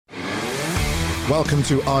Welcome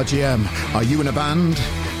to RGM. Are you in a band?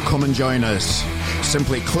 Come and join us.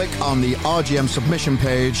 Simply click on the RGM submission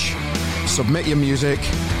page, submit your music,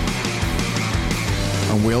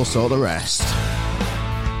 and we'll sort the rest.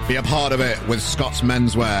 Be a part of it with Scott's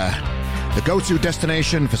Menswear, the go-to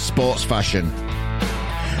destination for sports fashion.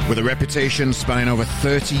 With a reputation spanning over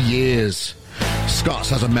 30 years, Scott's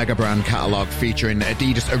has a mega brand catalogue featuring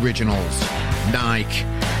Adidas Originals, Nike,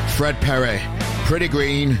 Fred Perry, Pretty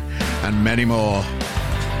Green, and many more.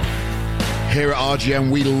 Here at RGM,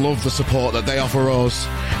 we love the support that they offer us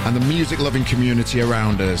and the music-loving community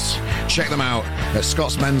around us. Check them out at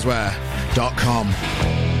scottsmenswear.com.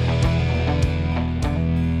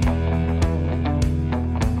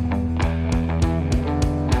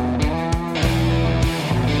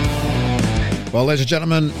 Well, ladies and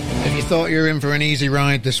gentlemen, if you thought you were in for an easy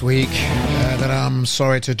ride this week, then I'm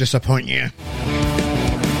sorry to disappoint you.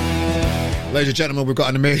 Ladies and gentlemen, we've got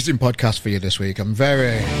an amazing podcast for you this week. I'm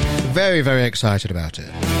very, very, very excited about it.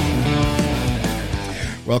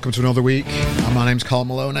 Welcome to another week. My name's Carl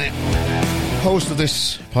Maloney, host of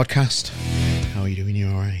this podcast. How are you doing? You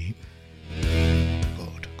all right?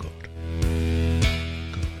 Good.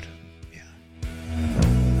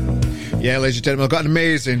 Yeah, ladies and gentlemen, I've got an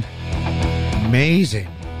amazing,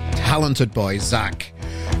 talented boy, Zach,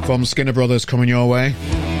 from Skinner Brothers, coming your way.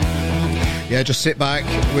 Yeah, just sit back.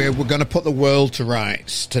 We're going to put the world to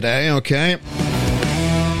rights today, okay?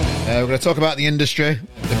 We're going to talk about the industry,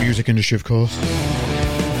 the music industry, of course.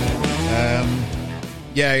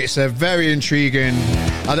 Yeah, it's a very intriguing.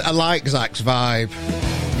 I like Zach's vibe.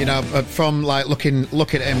 You know, from like looking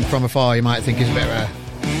at him from afar, you might think he's a bit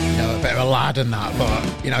of a lad and that,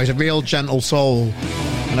 but you know, he's a real gentle soul.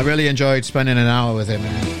 And I really enjoyed spending an hour with him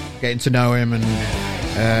and getting to know him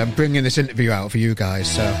and bringing this interview out for you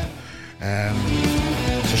guys. So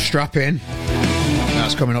strap in.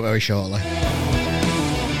 That's coming up very shortly.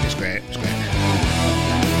 It's great.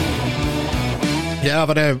 Yeah, I've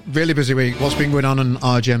had a really busy week. What's been going on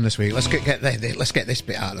RGM this week? Let's get this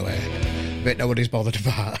bit out of the way. A bit nobody's bothered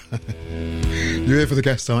about. You're here for the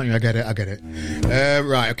guests, aren't you? I get it.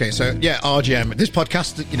 Right, okay, so yeah, RGM. This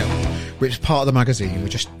podcast, you know, which is part of the magazine. We're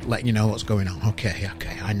just letting you know what's going on. Okay,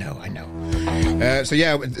 I know. So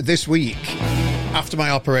yeah, this week, after my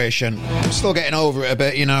operation, I'm still getting over it a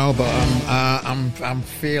bit, you know, but I'm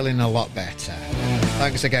feeling a lot better.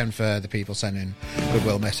 Thanks again for the people sending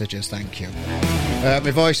goodwill messages. Thank you.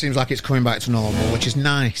 My voice seems like it's coming back to normal, which is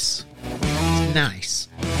nice. It's nice.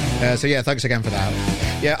 So yeah, thanks again for that.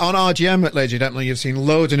 Yeah, on RGM, ladies and gentlemen, you've seen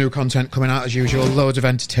loads of new content coming out as usual, loads of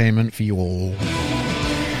entertainment for you all.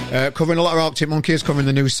 Covering a lot of Arctic Monkeys, covering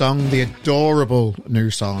the new song, the adorable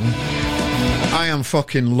new song. I am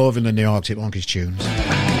fucking loving the new Arctic Monkeys tunes.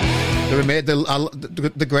 They're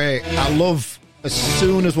great. I love, as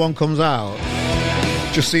soon as one comes out,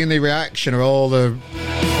 just seeing the reaction of all the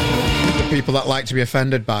people that like to be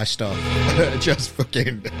offended by stuff. Just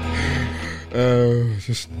fucking...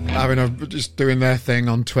 just doing their thing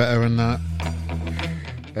on Twitter and that.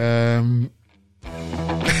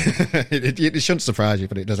 It shouldn't surprise you,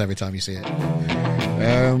 but it does every time you see it.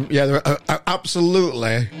 Yeah, they're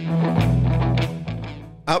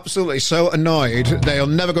absolutely so annoyed they'll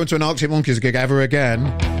never go to an Arctic Monkeys gig ever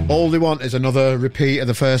again. All they want is another repeat of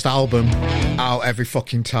the first album out every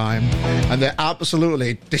fucking time, and they're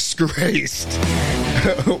absolutely disgraced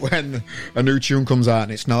when a new tune comes out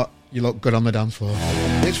and it's not "You Look Good on the Dance Floor."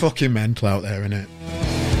 It's fucking mental out there, isn't it?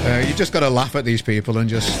 You just got to laugh at these people and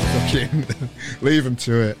just fucking leave them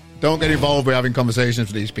to it. Don't get involved with having conversations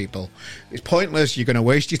with these people. It's pointless. You're going to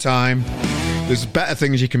waste your time. There's better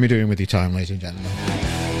things you can be doing with your time, ladies and gentlemen.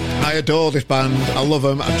 I adore this band. I love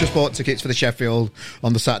them. I've just bought tickets for the Sheffield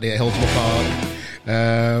on the Saturday at Hillsborough Park,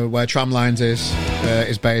 where Tramlines is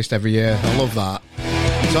based every year. I love that.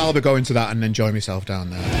 So I'll be going to that and enjoy myself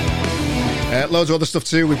down there. Loads of other stuff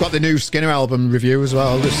too. We've got the new Skinner album review as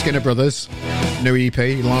well. The Skinner Brothers new EP,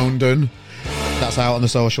 London. That's out on the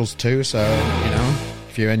socials too. So, you know,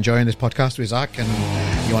 if you're enjoying this podcast with Zach and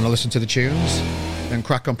you want to listen to the tunes, then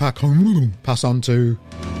pass on to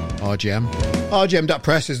RGM.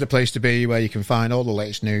 RGM.press is the place to be, where you can find all the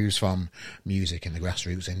latest news from music and the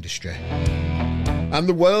grassroots industry. And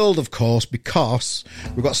the world, of course, because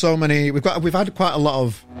we've got so many... We've had quite a lot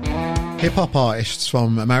of hip-hop artists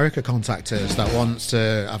from America contact us that wants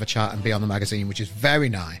to have a chat and be on the magazine, which is very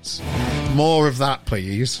nice. More of that,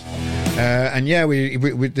 please. And yeah, we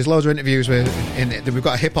there's loads of interviews we've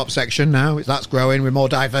got a hip-hop section now. That's growing. We're more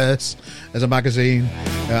diverse as a magazine.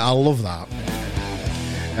 I love that.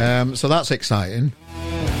 So that's exciting.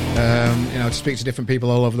 To speak to different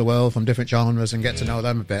people all over the world from different genres and get to know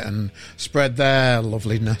them a bit and spread their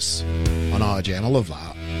loveliness on RGM. I love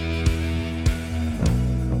that.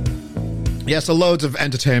 Yeah, so loads of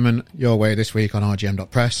entertainment your way this week on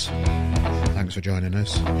rgm.press. Thanks for joining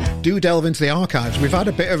us. Do delve into the archives. We've had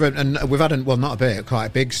a bit of quite a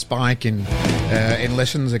big spike in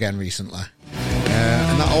listens again recently.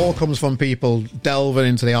 And that all comes from people delving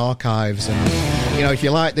into the archives. And, if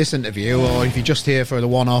you like this interview, or if you're just here for the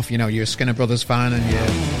one-off, you're a Skinner Brothers fan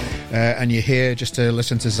and you're here just to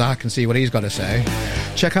listen to Zach and see what he's got to say,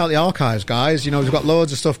 check out the archives, guys. We've got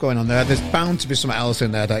loads of stuff going on there. There's bound to be something else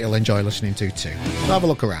in there that you'll enjoy listening to too. So have a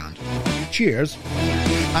look around. Cheers.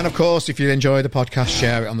 And of course, if you enjoy the podcast,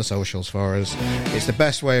 share it on the socials for us. It's the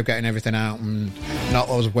best way of getting everything out and not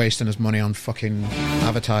always wasting us money on fucking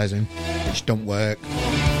advertising, which don't work.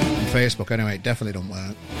 On Facebook, anyway, it definitely don't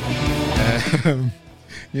work.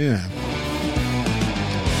 Yeah.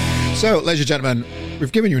 So, ladies and gentlemen,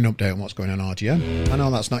 we've given you an update on what's going on RGM. I know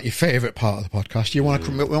that's not your favourite part of the podcast. We want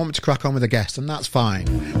me to crack on with a guest, and that's fine.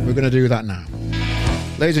 We're going to do that now.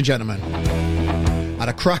 Ladies and gentlemen, had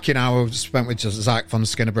a cracking hour spent with Zach from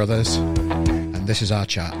Skinner Brothers, and this is our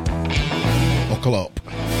chat. Buckle up.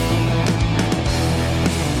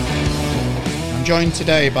 I'm joined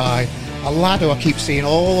today by a lad who I keep seeing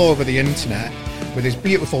all over the internet with his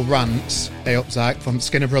beautiful rants. Hey up, Zach from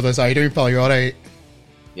Skinner Brothers. How you doing, pal? You all right?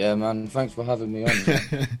 Yeah, man. Thanks for having me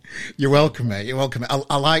on. You're welcome, mate. You're welcome.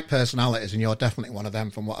 I like personalities, and you're definitely one of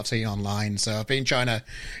them from what I've seen online. So I've been trying to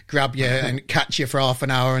grab you and catch you for half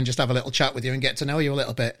an hour and just have a little chat with you and get to know you a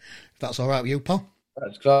little bit. If that's all right with you, Paul?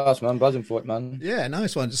 That's class, man. Buzzing for it, man. Yeah,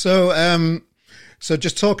 nice one. So, so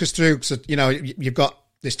just talk us through. So, you've got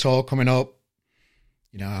this tour coming up.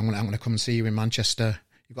 I'm gonna come and see you in Manchester.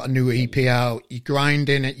 You've got a new EP out. You're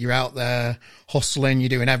grinding it. You're out there hustling. You're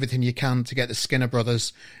doing everything you can to get the Skinner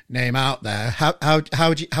Brothers name out there. How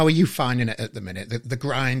are you finding it at the minute? The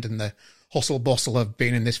grind and the hustle bustle of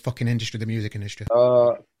being in this fucking industry, the music industry.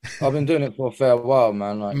 I've been doing it for a fair while,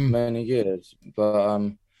 man, like many years.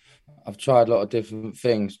 But I've tried a lot of different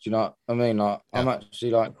things. Do you know what I mean? Like, yeah. I'm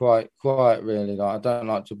actually like quite quiet, really. Like, I don't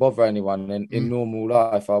like to bother anyone in normal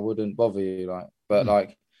life. I wouldn't bother you, like, but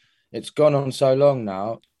like. It's gone on so long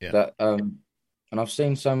now that, and I've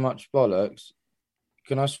seen so much bollocks.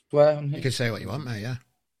 Can I swear on here? You can say what you want, mate. Yeah.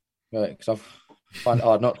 Right, because I find it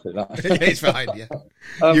hard not to. Like. It's fine. Yeah.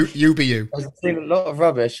 You be you. I've seen a lot of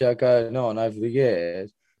rubbish going on over the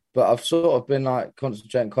years, but I've sort of been like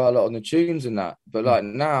concentrating quite a lot on the tunes and that. But like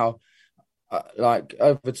now, like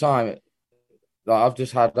over time, like I've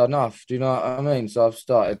just had enough. Do you know what I mean? So I've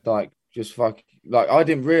started like just fucking. Like I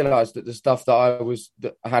didn't realize that the stuff that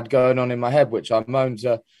I had going on in my head, which I moaned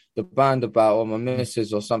to the band about or my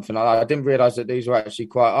missus or something like that, I didn't realize that these were actually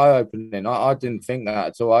quite eye-opening. I didn't think that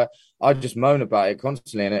at all. I just moan about it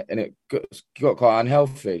constantly, and it got quite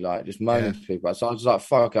unhealthy, like just moaning to people. So I was like,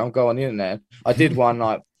 fuck it, I'm going on the internet. I did one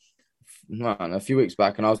like a few weeks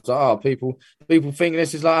back, and I was like, oh, people think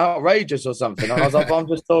this is like outrageous or something. I was like, I'm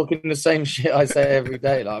just talking the same shit I say every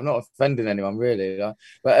day. Like I'm not offending anyone really. Like,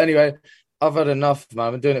 but anyway. I've had enough, man.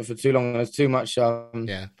 I've been doing it for too long, and there's too much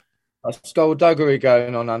skullduggery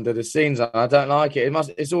going on under the scenes, and I don't like it.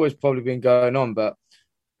 It's always probably been going on, but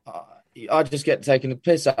I just get taken the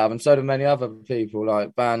piss out of, and so do many other people,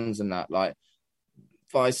 like bands and that, like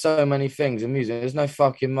buy so many things in music. There's no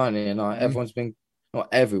fucking money, and like everyone's been, not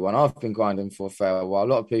everyone. I've been grinding for a fair while. A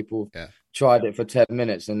lot of people tried it for 10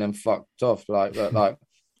 minutes and then fucked off, like, but like.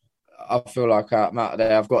 I feel like I'm out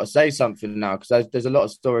there. I've got to say something now because there's a lot of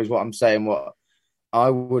stories. What I'm saying, what I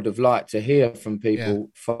would have liked to hear from people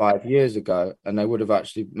 5 years ago, and they would have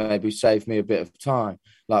actually maybe saved me a bit of time.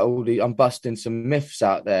 Like I'm busting some myths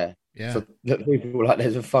out there for people. Like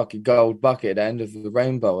there's a fucking gold bucket at the end of the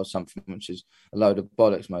rainbow or something, which is a load of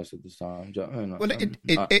bollocks most of the time. Do you know what I mean?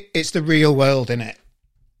 Well, it's the real world, isn't it?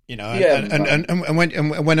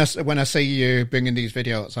 And when I see you bringing these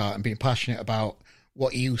videos out and being passionate about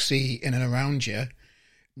what you see in and around you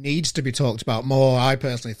needs to be talked about more, I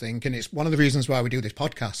personally think. And it's one of the reasons why we do this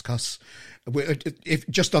podcast, because if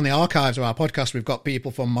just on the archives of our podcast, we've got people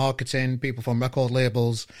from marketing, people from record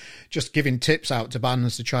labels, just giving tips out to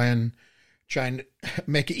bands to try and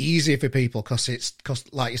make it easier for people. Because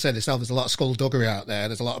like you said yourself, there's a lot of skullduggery out there.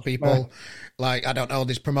 There's a lot of people, like, I don't know,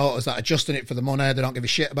 there's promoters that are just in it for the money. They don't give a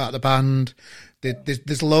shit about the band.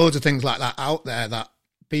 There's loads of things like that out there that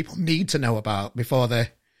people need to know about before they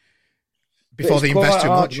invest too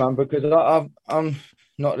much. Man, because I'm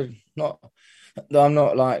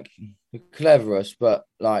not like the cleverest, but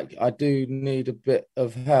like I do need a bit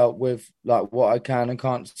of help with like what I can and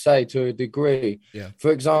can't say to a degree. Yeah.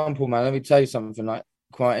 For example, man, let me tell you something. Like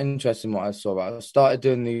quite interesting what I saw. Right? I started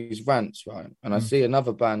doing these rants, right, and I see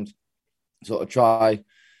another band sort of try.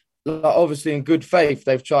 Like, obviously, in good faith,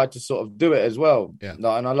 they've tried to sort of do it as well. Yeah.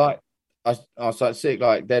 Like, and I was like sick.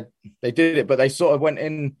 Like they did it, but they sort of went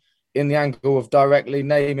in the angle of directly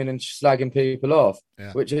naming and slagging people off,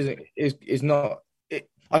 which is not.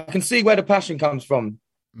 I can see where the passion comes from,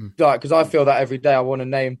 like, because I feel that every day. I want to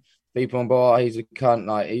name people and go, oh, he's a cunt,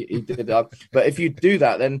 like he did that. But if you do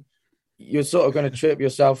that, then you're sort of going to trip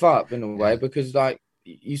yourself up in a way, because like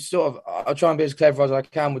you sort of, I try and be as clever as I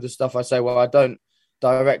can with the stuff I say. Well, I don't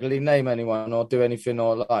directly name anyone or do anything,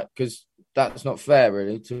 or like, because that's not fair,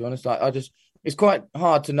 really, to be honest. Like, it's quite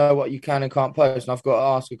hard to know what you can and can't post. And I've got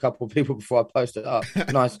to ask a couple of people before I post it up.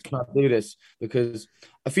 Can I do this? Because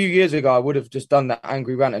a few years ago, I would have just done that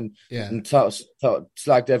angry rant and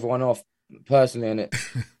slagged everyone off personally, and it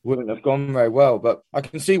wouldn't have gone very well. But I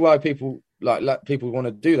can see why people let people want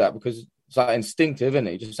to do that, because it's like instinctive, isn't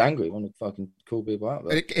it? You're just angry, you want to fucking call people out.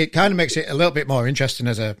 But it kind of makes it a little bit more interesting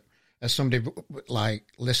as somebody like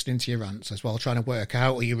listening to your rants as well, trying to work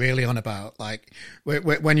out what you're really on about. Like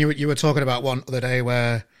when you were talking about one other day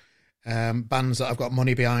where bands that have got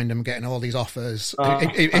money behind them getting all these offers.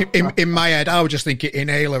 In my head, I was just thinking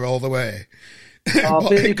Inhaler all the way.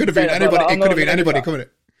 But it could have been anybody. It could have been anybody, couldn't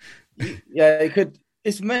it? Yeah, it could.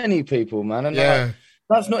 It's many people, man, and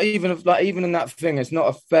that's not even like, even in that thing, it's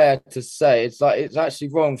not fair to say. It's like, it's actually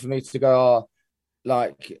wrong for me to go,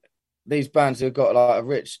 like, these bands who've got like a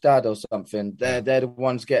rich dad or something, they're the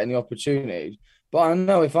ones getting the opportunity. But I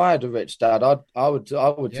know if I had a rich dad, I would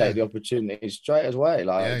take the opportunity straight away.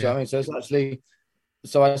 Like, do you know what I mean? So it's actually,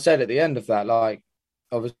 so I said at the end of that, like,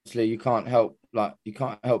 obviously you can't help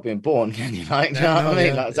being born, can you? Like, you know what I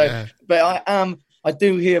mean? Like, so, but I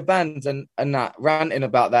do hear bands and that ranting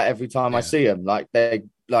about that every time I see them. Like, they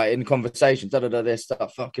like in conversations, this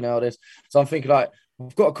stuff, fucking hell, this. So I'm thinking, like,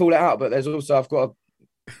 I've got to call it out, but there's also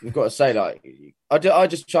we've got to say, like, I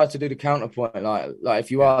just try to do the counterpoint, like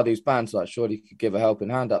if you are these bands, like, surely you could give a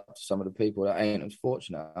helping hand up to some of the people that ain't as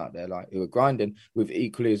fortunate out there, like, who are grinding with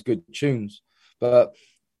equally as good tunes. But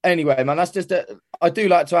anyway, man, that's just I do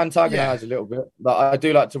like to antagonize a little bit, but I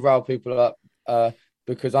do like to rile people up,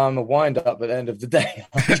 because I'm a wind up at the end of the day.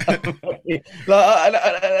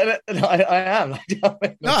 I am.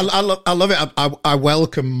 No, I love it. I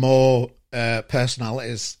welcome more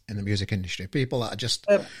personalities in the music industry. People that are just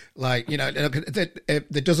like, you know,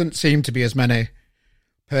 there doesn't seem to be as many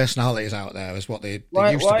personalities out there as what they used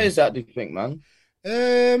to be. Why is that, do you think, man?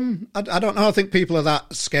 I don't know. I think people are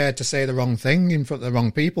that scared to say the wrong thing in front of the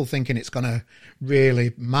wrong people, thinking it's going to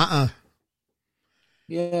really matter.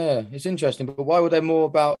 Yeah, it's interesting. But why were there more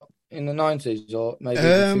about in the 90s, or maybe?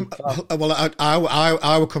 Well,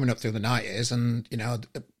 I were coming up through the 90s, and you know,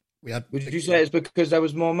 we had. Would you say it's because there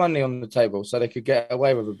was more money on the table, so they could get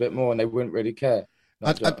away with a bit more, and they wouldn't really care?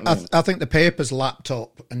 I think the papers lapped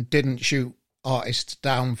up and didn't shoot artists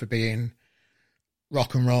down for being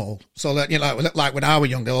rock and roll. So that, you know, like when I was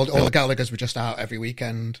younger, all the Gallaghers were just out every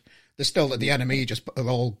weekend. They're still, the NME just are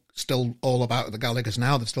all still all about the Gallaghers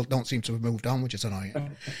now. They still don't seem to have moved on, which is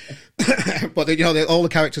annoying. But you know, all the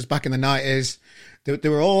characters back in the 90s, they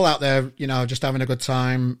were all out there, you know, just having a good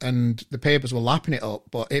time, and the papers were lapping it up.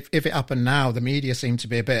 But if it happened now, the media seem to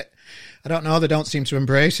be a bit, I don't know, they don't seem to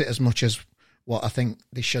embrace it as much as what I think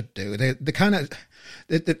they should do. They kind of,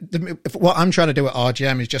 what I'm trying to do at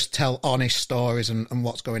RGM is just tell honest stories and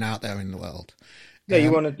what's going out there in the world. Yeah,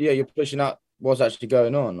 you're pushing out what's actually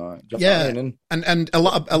going on, like, and a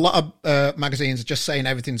lot of magazines are just saying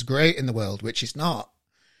everything's great in the world, which is not.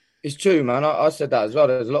 It's true, man. I said that as well.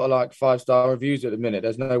 There's a lot of like 5-star reviews at the minute.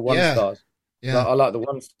 There's no 1-stars. Yeah, like, I like the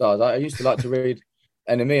 1-stars. I used to like to read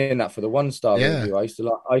NME and that for the 1-star review. I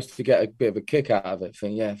used to get a bit of a kick out of it.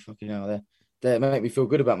 Think, fucking hell, they make me feel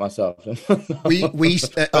good about myself. we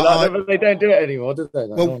they don't do it anymore, do they?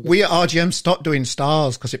 Well, we at RGM stopped doing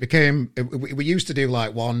stars because it became. We used to do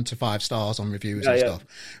like 1 to 5 stars on reviews and stuff,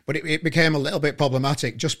 but it became a little bit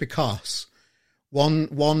problematic just because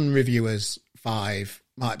one reviewer's 5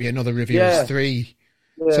 might be another reviewer's 3.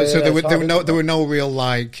 So there were no real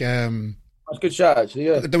like. That's a good shot, actually.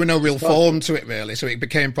 Yeah, there were no real form to it, really, so it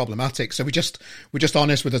became problematic. So we're just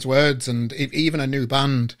honest with his words, and even a new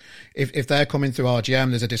band, if they're coming through RGM,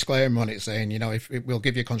 there's a disclaimer on it saying, you know, if we'll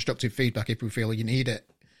give you constructive feedback if we feel you need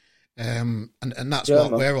it, and that's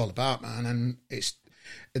what we're all about, man. And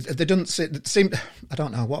they don't seem. I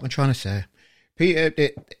don't know what I'm trying to say. Peter,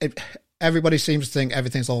 everybody seems to think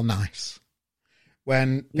everything's all nice.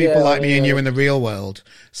 When people like me and you in the real world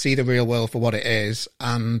see the real world for what it is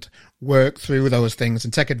and work through those things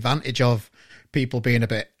and take advantage of people being a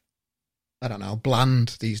bit I don't know,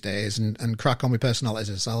 bland these days and crack on with personalities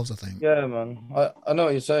themselves, I think. Yeah, man. I know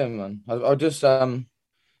what you're saying, man. I just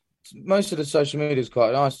most of the social media is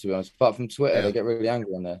quite nice, to be honest. Apart from Twitter, Yeah. they get really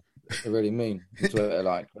angry on there. They're really mean on Twitter.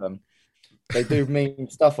 Like they do mean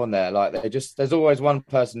stuff on there. Like there's always one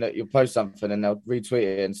person that you'll post something and they'll retweet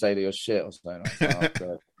it and say that you're shit or something. Like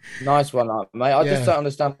that. Nice one, like, mate. I just don't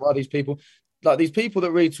understand why these people that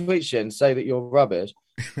retweet shit and say that you're rubbish.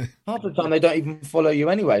 Half the time they don't even follow you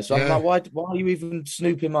anyway. So I'm like, why are you even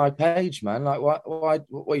snooping my page, man? Like, what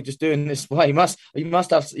are you just doing this way? You must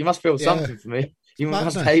feel something for me. You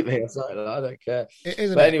must hate me or something. Like, I don't care.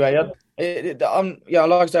 Anyway, like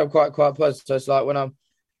I said, I'm quite pleasant. So it's like when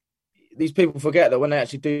these people forget that when they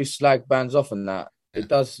actually do slag bands off and that, it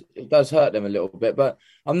does hurt them a little bit. But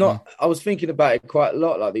I'm not. I was thinking about it quite a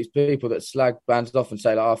lot. Like these people that slag bands off and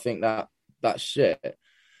say, like, I think that's shit.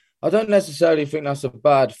 I don't necessarily think that's a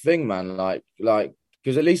bad thing, man. Like,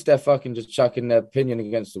 because at least they're fucking just chucking their opinion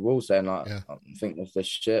against the wall, saying like, I think that's the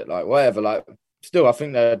shit, like whatever. Like, still, I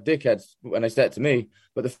think they're dickheads when they say it to me.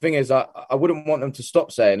 But the thing is, I wouldn't want them to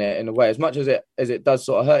stop saying it in a way, as much as it does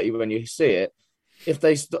sort of hurt you when you see it. If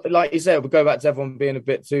they like you said, it would go back to everyone being a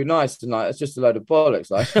bit too nice tonight. It's just a load of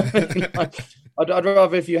bollocks. Like, I'd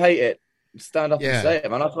rather if you hate it, stand up and say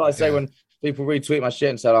it, man. That's what I say when people retweet my shit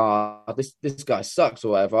and say, "Oh, this guy sucks"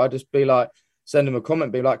 or whatever. I just be like, send them a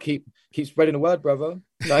comment, be like, keep spreading the word, brother.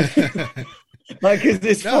 Like, because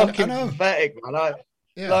it's fucking pathetic, man.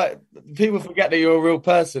 Like people forget that you're a real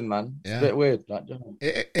person, man. It's a bit weird. Like,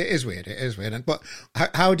 it is weird. It is weird. But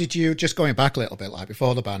how did you, just going back a little bit, like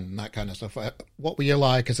before the band and that kind of stuff? What were you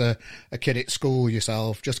like as a kid at school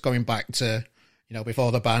yourself? Just going back to,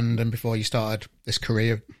 before the band and before you started this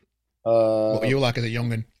career. What were you like as a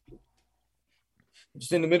young'un?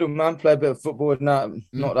 Just in the middle, man. Play a bit of football and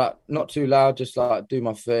that. Not too loud. Just like do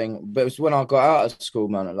my thing. But it was when I got out of school,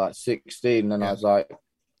 man, at like 16, and I was like,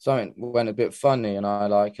 something went a bit funny, and I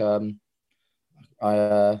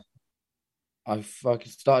fucking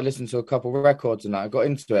started listening to a couple of records and that. I got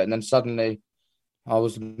into it, and then suddenly I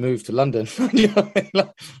was moved to London. You know what I mean?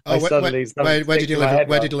 Like, where did you live?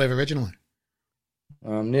 Where did you live originally?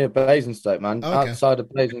 Near Basingstoke, man. Oh, okay. Outside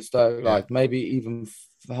of Basingstoke, like maybe even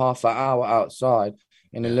half an hour outside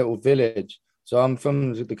in a little village. So I'm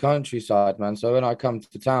from the countryside, man. So when I come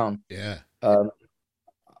to town,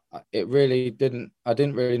 it really didn't. I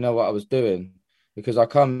didn't really know what I was doing because I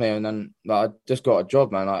come here and then I just got a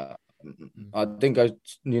job, man. I didn't go to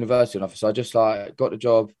university enough, so I just like got the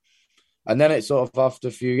job, and then it sort of after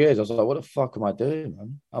a few years, I was like, "What the fuck am I doing,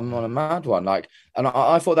 man? I'm on a mad one." Like, and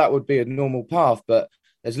I thought that would be a normal path, but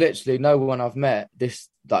there's literally no one I've met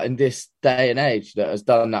in this day and age that has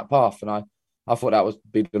done that path, and I thought that would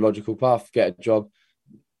be the logical path: get a job,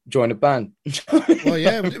 join a band. Well,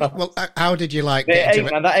 yeah. Well, how did you like?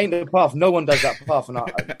 Man, that ain't the path. No one does that path, and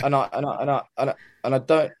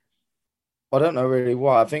I don't know really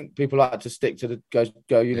why. I think people like to stick to the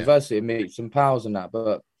go university and meet some pals and that,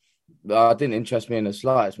 but that didn't interest me in the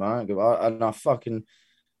slightest, man. And I fucking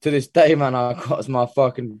to this day, man, I got my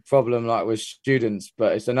fucking problem like with students,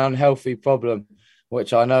 but it's an unhealthy problem,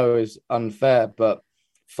 which I know is unfair, but.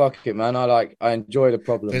 Fuck it, man. I enjoy the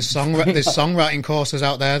problem. There's songwriting courses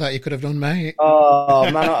out there that you could have done, mate. Oh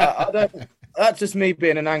man, I don't. That's just me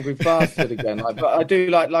being an angry bastard again. Like, but I do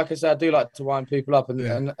like I said, I do like to wind people up, and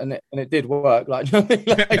it did work. Like, you know what I mean?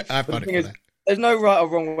 Like the thing is, there's no right or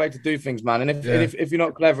wrong way to do things, man. And if you're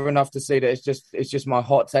not clever enough to see that it's just my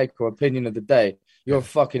hot take or opinion of the day, you're a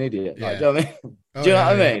fucking idiot. Like, do you know what I mean? Do you know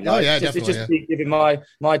what I mean? Like, it's just me giving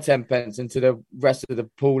my 10 pence into the rest of the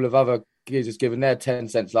pool of other kids just giving their 10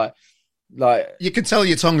 cents. Like you can tell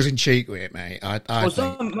your tongue's in cheek with it, mate. I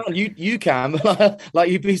think. Man, you can, but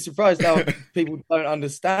like you'd be surprised how people don't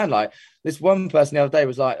understand. Like this one person the other day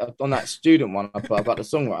was like on that student one I put about the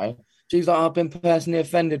songwriting. She's like, I've been personally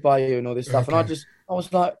offended by you and all this stuff. Okay. And I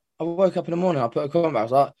was like, I woke up in the morning, I put a comment back, I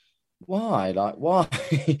was like, why? Like, why?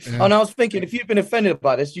 Yeah. And I was thinking, if you've been offended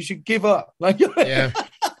by this, you should give up. Like, yeah.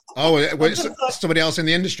 Oh, somebody else in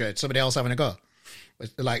the industry, somebody else having a go.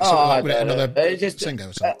 Like, another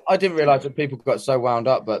singer. I didn't realise that people got so wound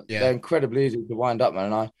up, but they're incredibly easy to wind up, man.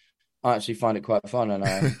 And I actually find it quite fun, and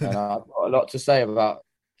I've got a lot to say about.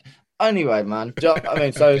 Anyway, man, I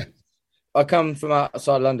mean, so I come from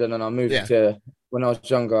outside London, and I moved to. When I was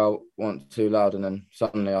younger, I wasn't too loud, and then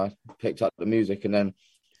suddenly I picked up the music, and then.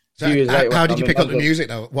 So how did you pick up the music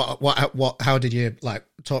though? How did you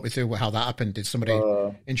talk me through how that happened? Did somebody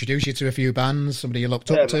introduce you to a few bands? Somebody you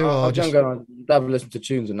looked up to? I was younger, I'd have listened to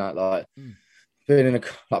tunes and that, like being in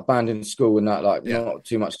a band in school and that, like not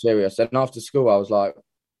too much serious. And after school, I was like,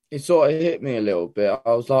 it sort of hit me a little bit.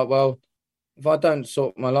 I was like, well, if I don't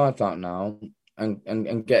sort my life out now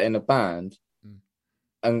and get in a band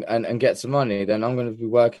Mm. and get some money, then I'm going to be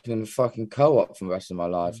working in a fucking co-op for the rest of my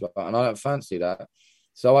life, like, and I don't fancy that.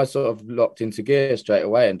 So I sort of locked into gear straight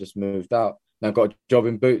away and just moved out. And I got a job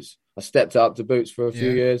in Boots. I stepped up to Boots for a few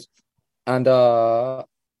Yeah. years, and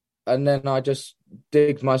then I just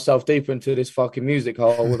digged myself deeper into this fucking music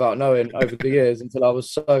hole without knowing over the years until I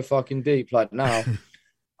was so fucking deep. Like now,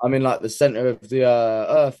 I'm in like the center of the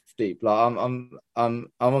earth deep. Like I'm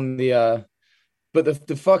on the but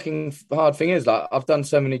the fucking hard thing is, like, I've done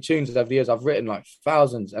so many tunes over the years. I've written like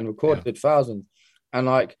thousands and Yeah. recorded thousands, and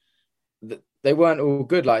like they weren't all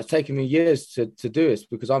good. Like, it's taken me years to do this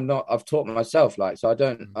because I've taught myself. Like, so I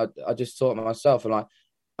don't. Mm. I just taught myself, and like,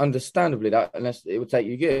 understandably, that unless it would take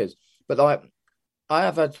you years. But like, I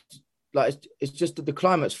have had like it's just that the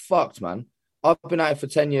climate's fucked, man. I've been at it for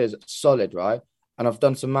 10 years, solid, right? And I've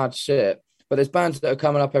done some mad shit. But there's bands that are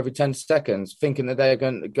coming up every 10 seconds, thinking that they're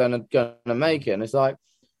gonna make it, and it's like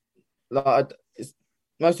it's,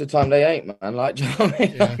 most of the time they ain't, man. Like, do you know what I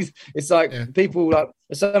mean? Yeah. Like, it's like Yeah. people like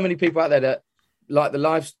there's so many people out there that like the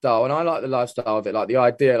lifestyle, and I like the lifestyle of it, like the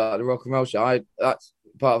idea, like the rock and roll shit. That's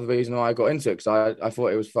part of the reason why I got into it, because I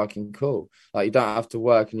thought it was fucking cool. Like, you don't have to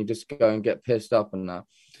work and you just go and get pissed up and that.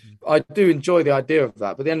 I do enjoy the idea of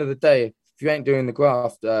that, but at the end of the day, if you ain't doing the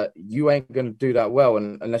graft, you ain't going to do that well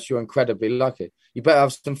unless you're incredibly lucky. You better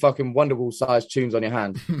have some fucking wonderful sized tunes on your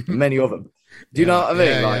hand, many of them. Do you know what I mean?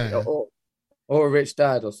 Yeah, Like, yeah. or a rich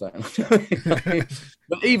dad or something.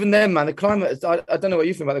 But even then, man, the climate, I don't know what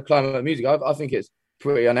you think about the climate of music. I think it's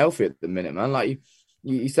pretty unhealthy at the minute, man. Like,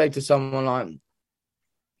 you say to someone like,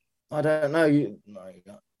 I don't know,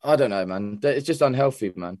 I don't know, man. It's just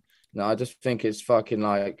unhealthy, man. No, I just think it's fucking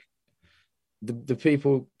like the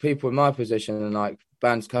people in my position and like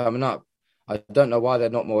bands coming up. I don't know why they're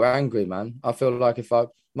not more angry, man. I feel like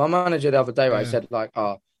my manager the other day, right, Yeah. said like,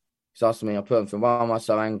 he's asking me, I put him from, why am I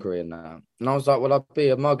so angry and that? And I was like, well, I'd be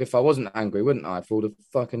a mug if I wasn't angry, wouldn't I? For all the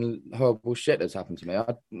fucking horrible shit that's happened to me.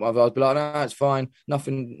 I'd be like, no, it's fine.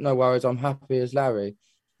 Nothing, no worries. I'm happy as Larry.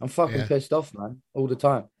 I'm fucking Yeah. pissed off, man, all the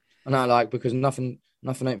time. And I like, because nothing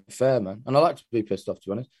ain't fair, man. And I like to be pissed off, to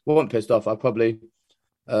be honest. If I wasn't pissed off, I'd probably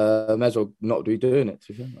may as well not be doing it.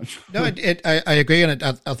 To be honest. No, I agree, and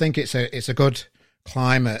I think it's a good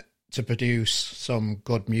climate to produce some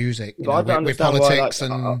good music. You But know, I don't with understand why, politics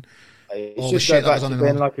like, and it all the should go shit that back was on to in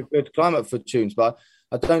being the like a good climate for tunes. But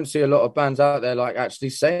I don't see a lot of bands out there like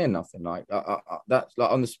actually saying nothing. Like, that's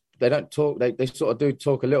like on the. They don't talk. They sort of do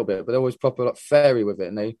talk a little bit, but they're always proper like fairy with it.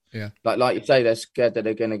 And they yeah. like you say, they're scared that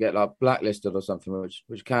they're going to get like blacklisted or something,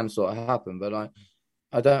 which can sort of happen. But like,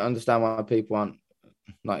 I don't understand why people aren't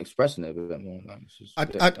like expressing it a bit more. Like, it's just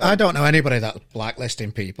I don't know anybody that's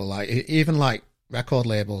blacklisting people. Like, even like record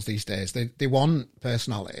labels these days, they want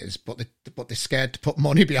personalities, but they're scared to put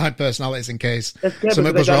money behind personalities in case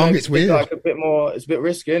something goes wrong. It's weird. Like a bit more. It's a bit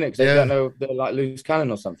risky, isn't it? Because they don't know, they're like loose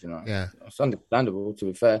cannon or something. Like, Yeah, it's understandable. To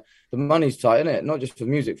be fair, the money's tight, isn't it? Not just for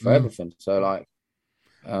music, for everything. So like,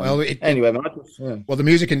 well, anyway, man. Well, the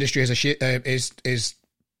music industry is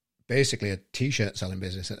basically a t-shirt selling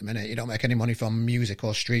business at the minute. You don't make any money from music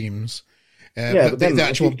or streams. But then, the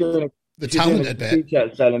actual the talented bit,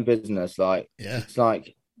 t-shirt selling business, like, yeah, it's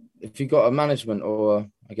like if you got a management, or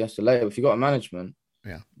I guess a label, if you got a management,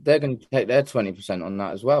 yeah, they're going to take their 20% on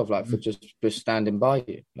that as well, like for just standing by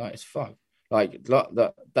you. Like, it's fuck. Like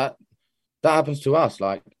that happens to us.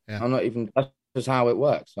 Like, yeah. I'm not even. That's just how it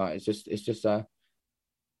works. Like, it's just. Isn't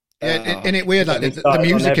it weird? Like the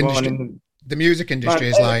music industry, the music industry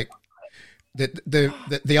is like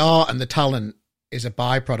the art and the talent is a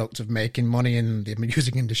byproduct of making money in the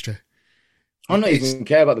music industry. I don't even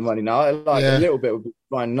care about the money now. Like, Yeah. a little bit would be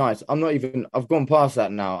fine, nice. I'm not even. I've gone past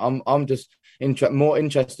that now. I'm just more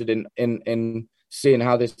interested in seeing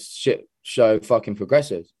how this shit show fucking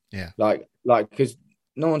progresses. Yeah. Like because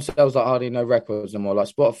no one sells like hardly no records anymore. Like,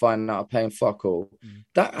 Spotify now are paying fuck all.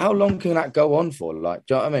 That, how long can that go on for? Like,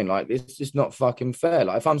 do you know what I mean? Like, it's just not fucking fair.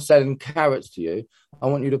 Like, if I'm selling carrots to you, I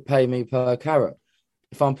want you to pay me per carrot.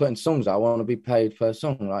 If I'm putting songs out, I want to be paid per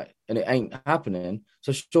song, like, and it ain't happening.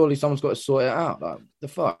 So surely someone's got to sort it out. Like, the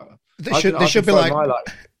fuck. There should be like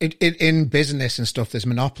in business and stuff. There's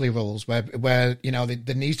monopoly rules where you know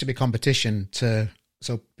there needs to be competition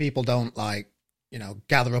so people don't, like, you know,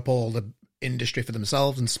 gather up all the industry for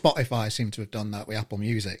themselves. And Spotify seem to have done that with Apple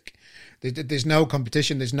Music. There's no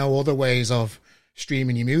competition. There's no other ways of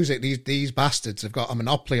streaming your music. These bastards have got a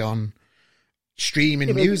monopoly on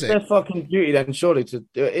streaming music. Their fucking duty then surely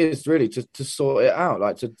is really to sort it out,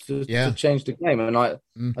 like to change the game. And I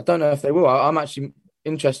don't know if they will. I'm actually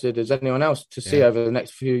interested as anyone else to see over the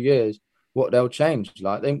next few years what they'll change.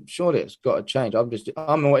 Like, they surely it's got to change.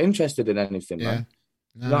 I'm not interested in anything, Yeah. man.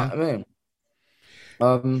 You No, know no. what I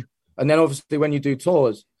mean? And then obviously when you do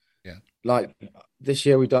tours, Yeah. like this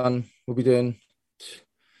year we'll be doing.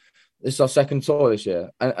 This is our second tour this year,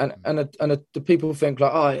 and the people think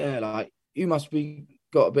like, oh yeah, like you must be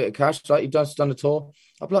got a bit of cash, like you've just done a tour.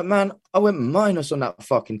 I'm like, man, I went minus on that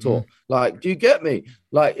fucking Mm, tour. Like, do you get me?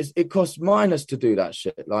 Like, it costs minus to do that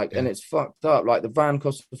shit. Like, yeah. and it's fucked up. Like, the van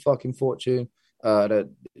costs a fucking fortune.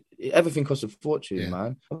 Everything costs a fortune, Yeah.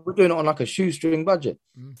 man. And we're doing it on like a shoestring budget.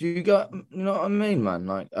 Mm, Do you got, you know what I mean, man?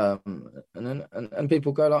 Like, and then and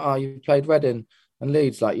people go like, oh, you played Reading and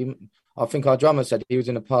Leeds, like you. I think our drummer said he was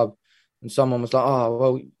in a pub and someone was like, oh,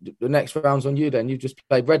 well, the next round's on you then. You just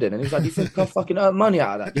played Reading. And he was like, do you think I fucking earn money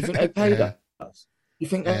out of that? Do you think they paid yeah. us? You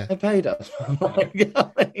think Yeah. they paid us? You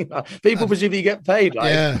know what I mean? Like, people presumably get paid.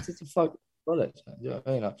 Like, Yeah. it's just a fucking bollocks. You know what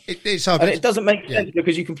I mean? Like, It's hard. and it doesn't make Yeah. sense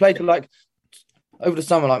because you can play to like over the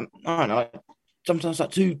summer, like, I don't know, like, sometimes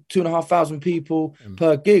like 2,500 people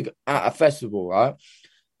per gig at a festival, right?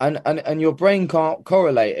 And your brain can't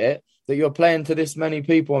correlate it that you're playing to this many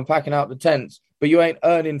people and packing out the tents, but you ain't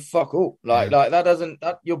earning fuck all. Like that doesn't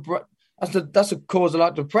that's a cause of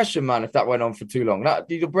like depression, man. If that went on for too long, that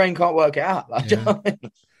your brain can't work it out. Like, do you know what I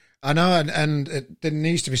mean? I know, there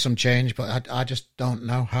needs to be some change, but I just don't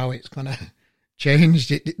know how it's gonna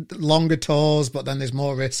change. Longer tours, but then there's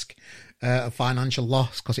more risk of financial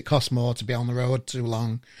loss because it costs more to be on the road too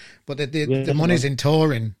long. But the money's in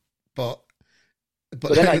touring, but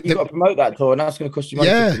then like, you've got to promote that tour, and that's going to cost you money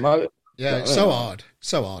to promote it. Yeah, it's so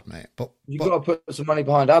hard, mate. But you've got to put some money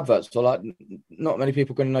behind adverts, so like not many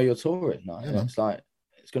people are going to know you're touring. Like, it's like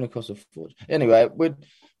it's going to cost a fortune. Anyway, we're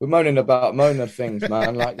moaning about Mona things,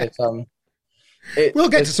 man. Like it's we'll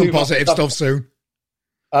get to some positive stuff soon.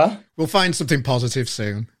 We'll find something positive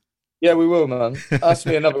soon. Yeah, we will, man. Ask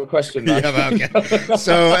me another question, man. Yeah, okay.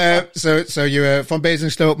 So you were from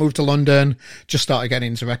Basingstoke, moved to London, just started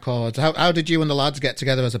getting into records. How did you and the lads get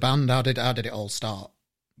together as a band? How did it all start?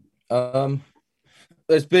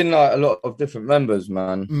 There's been like a lot of different members,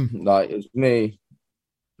 man. Like it was me,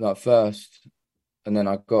 like first, and then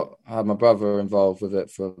I had my brother involved with it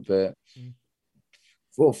for a bit,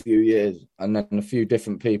 for a few years, and then a few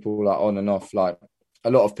different people, like on and off, like a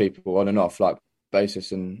lot of people on and off, like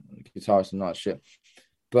bassists and guitarists and that shit.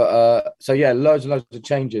 But so yeah, loads and loads of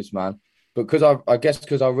changes, man. Because I guess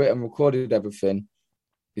because I've written and recorded everything,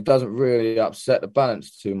 it doesn't really upset the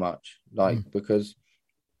balance too much, like because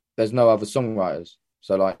there's no other songwriters.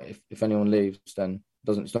 So like if anyone leaves, then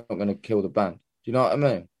it's not going to kill the band. Do you know what I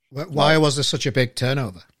mean? Why was there such a big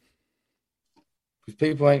turnover? Because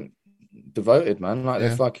people ain't devoted, man. Like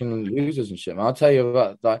they're fucking losers and shit, man. I'll tell you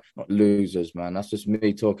about like not losers, man. That's just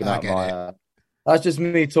me talking out my. That's just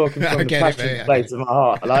me talking from the passionate place of my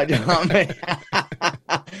heart. Like, you know what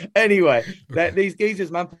I mean? Anyway, these geezers,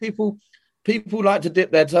 man. People like to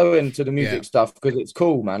dip their toe into the music stuff because it's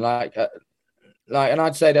cool, man. Like, and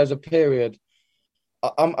I'd say there's a period.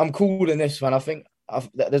 I'm cool in this, man. I think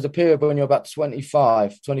there's a period when you're about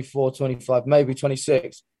 25, 24, 25, maybe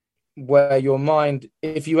 26, where your mind,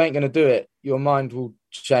 if you ain't going to do it, your mind will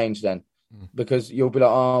change then. Because you'll be like,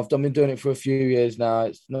 oh, I've been doing it for a few years now.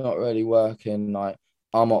 It's not really working. Like,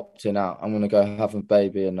 I'm opting out. I'm going to go have a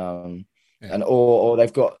baby, and or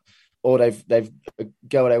they've got, or they've a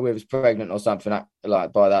girl they're with is pregnant or something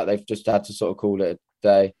like by that. They've just had to sort of call it a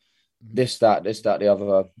day. This, that, the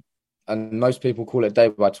other, and most people call it a day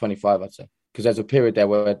by 25. I'd say because there's a period there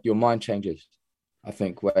where your mind changes. I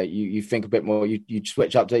think where you think a bit more. You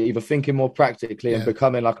switch up to either thinking more practically and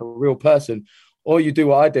becoming like a real person. Or you do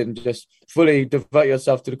what I did and just fully devote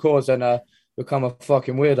yourself to the cause and become a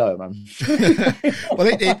fucking weirdo, man.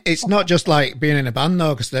 Well, it's not just like being in a band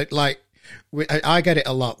though, because like I get it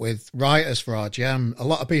a lot with writers for RGM. A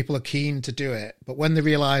lot of people are keen to do it, but when they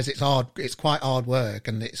realise it's hard, it's quite hard work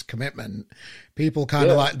and it's commitment. People kind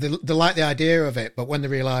of like they like the idea of it, but when they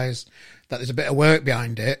realise that there's a bit of work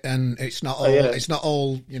behind it and it's not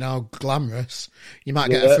all you know glamorous, you might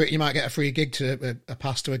get a free gig to a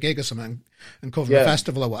pass to a gig or something and cover a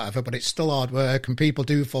festival or whatever, but it's still hard work and people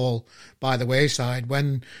do fall by the wayside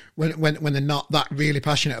when they're not that really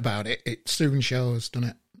passionate about it. It soon shows, doesn't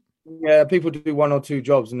it? Yeah, people do one or two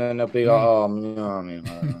jobs and then they'll be like, oh, you know what I mean? Do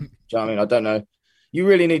you know what I mean? I don't know. You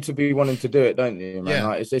really need to be wanting to do it, don't you, man?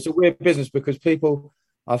 Like, it's a weird business because people,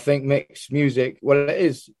 I think, mix music. Well,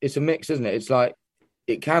 it's a mix, isn't it? It's like,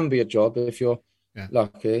 it can be a job if you're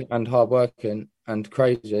lucky and hardworking and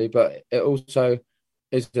crazy, but it also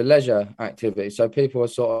is a leisure activity. So people are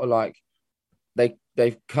sort of like, they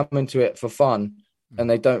come into it for fun and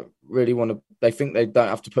they don't really want to, they think they don't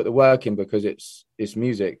have to put the work in because it's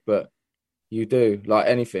music, but You do, like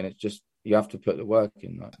anything. It's just you have to put the work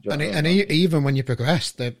in. Like, do you know what I mean? Like, even when you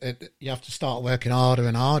progress, you have to start working harder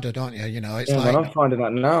and harder, don't you? You know, it's yeah, man, like I'm finding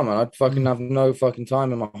that now, man. I fucking have no fucking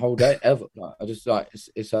time in my whole day ever. Like, I just like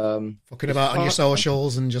fucking it's about on your hard.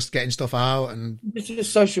 socials and just getting stuff out and It's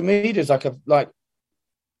just social media is like a like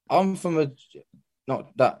I'm from a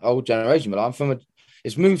not that old generation, but I'm from a.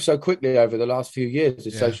 It's moved so quickly over the last few years.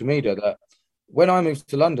 This yeah, social media that when I moved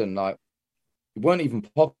to London, like it weren't even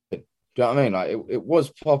popping. Do you know what I mean? Like it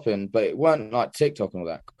was popping, but it weren't like TikTok and all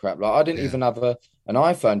that crap. Like I didn't yeah. even have an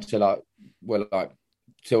iPhone till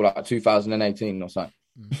till like 2018 or something.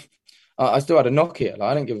 Mm. I still had a Nokia.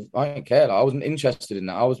 Like I didn't care. Like I wasn't interested in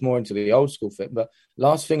that. I was more into the old school thing. But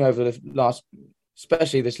last thing over the last,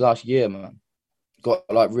 especially this last year, man, got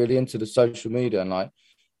like really into the social media and like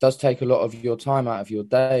does take a lot of your time out of your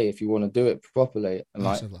day if you want to do it properly and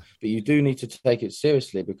like, Massively. but you do need to take it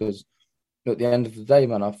seriously because at the end of the day,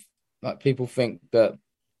 man, I've like people think that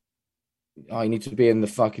you need to be in the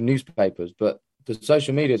fucking newspapers, but the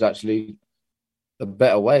social media is actually a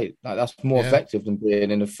better way. Like that's more Yeah. effective than being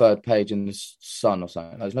in the third page in the Sun or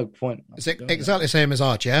something. There's no point. It's exactly the same as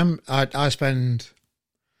RGM. I spend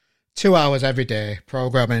 2 hours every day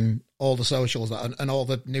programming all the socials and all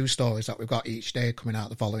the news stories that we've got each day coming out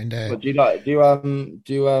the following day. But do you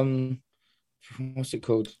what's it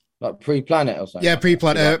called? Like pre-plan it or something? Yeah, like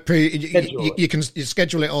that? you can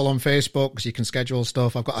schedule it all on Facebook. So you can schedule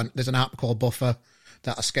stuff. There's an app called Buffer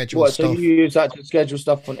that I schedule What? stuff. So you use that to schedule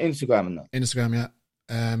stuff on Instagram and that? Instagram, yeah,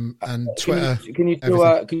 and Twitter. Can you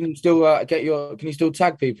still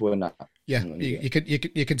tag people in that? Yeah, you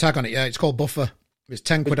can tag on it. Yeah, it's called Buffer. It's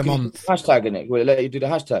 £10 a month. Hashtag in it. Will it let you do the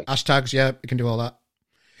hashtag? Hashtags, yeah, you can do all that.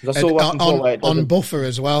 I saw one on Buffer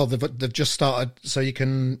as well. They've just started, so you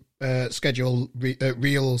can schedule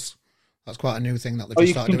reels. That's quite a new thing that they've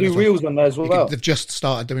just started doing. You can do reels on there as well. They've just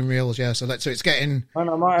started doing reels, yeah. So it's getting I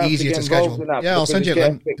might have easier to to schedule. Yeah, I'll send you a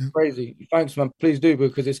link. Crazy. Thanks, man. Please do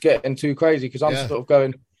because it's getting too crazy. Because I'm sort of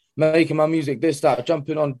going, making my music this, that,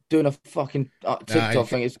 jumping on, doing a fucking TikTok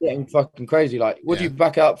thing. It's getting fucking crazy. Like, would you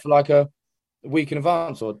back up for like a week in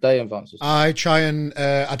advance or a day in advance? I try and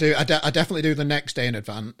I definitely do the next day in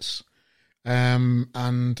advance.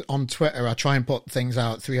 And on Twitter, I try and put things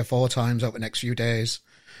out 3 or 4 times over the next few days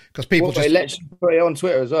because people it lets you put it on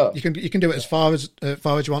Twitter as well. You can do it as far as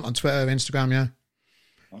you want on Twitter, Instagram. Yeah,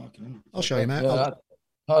 I'll show you, mate. Yeah,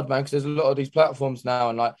 hard, man, because there's a lot of these platforms now,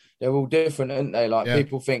 and like they're all different, aren't they? Like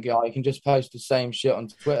people think, you can just post the same shit on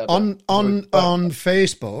Twitter. On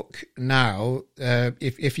Facebook now,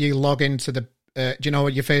 if you log into the, do you know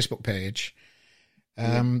your Facebook page?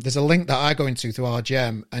 There's a link that I go into through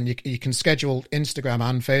RGM, and you can schedule Instagram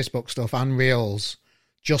and Facebook stuff and Reels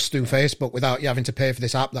just through Facebook without you having to pay for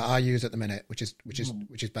this app that I use at the minute, which is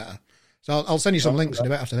better. So I'll send you some links in a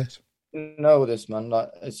bit after this. Know this, man. Like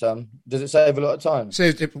it's does it save a lot of time?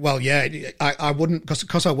 Well, yeah, I wouldn't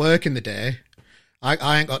because I work in the day.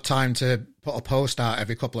 I ain't got time to put a post out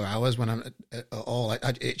every couple of hours when I'm at all.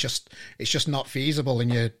 It's just not feasible in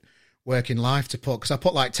your working life to put, because I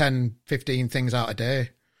put like 10, 15 things out a day.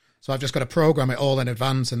 So I've just got to program it all in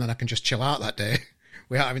advance and then I can just chill out that day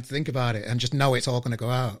without having to think about it and just know it's all going to go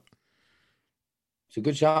out. It's a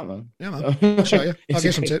good shot, man. Yeah, man. I'll show you. I'll give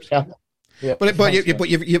you some tips. Yeah. But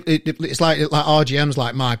it's like RGM's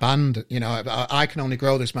like my band. You know, I can only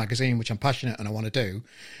grow this magazine, which I'm passionate and I want to do,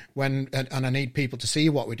 and I need people to see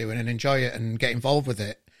what we're doing and enjoy it and get involved with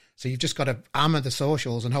it. So you've just got to hammer the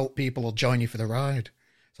socials and hope people will join you for the ride.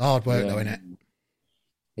 It's hard work, though, isn't it?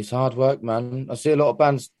 It's hard work, man. I see a lot of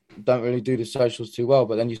bands don't really do the socials too well,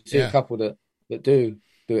 but then you see a couple that do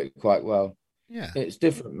it quite well. Yeah, it's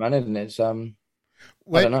different, man, isn't it? It's I don't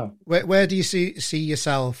know. Where do you see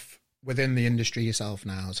yourself within the industry yourself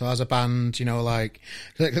now? So as a band, you know, like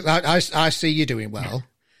I see you doing well.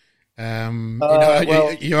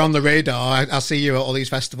 You're on the radar. I see you at all these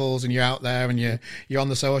festivals, and you're out there, and you're on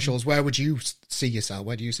the socials. Where would you see yourself?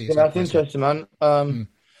 Where do you see yourself? That's interesting, man.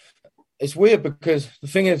 It's weird because the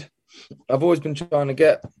thing is, I've always been trying to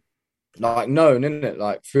get like known, isn't it?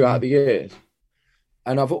 Like throughout the years,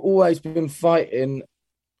 and I've always been fighting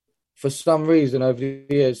for some reason over the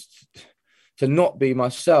years to not be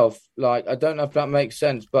myself. Like, I don't know if that makes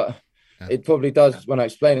sense, but it probably does when I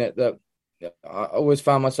explain it. That I always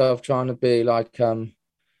found myself trying to be like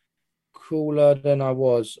cooler than I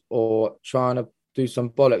was, or trying to do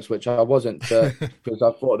some bollocks, which I wasn't, because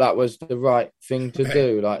I thought that was the right thing to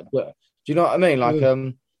do. Like, do you know what I mean? Like,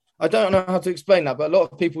 I don't know how to explain that, but a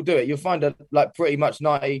lot of people do it. You'll find that like pretty much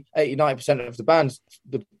 90% of the bands,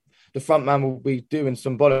 the front man will be doing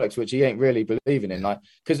some bollocks which he ain't really believing in, like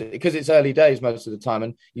because it's early days most of the time,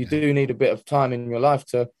 and you do need a bit of time in your life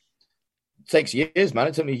to takes years, man.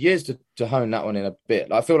 It took me years to hone that one in a bit.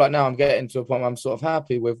 Like, I feel like now I'm getting to a point where I'm sort of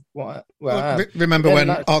happy with where Well, I am. remember when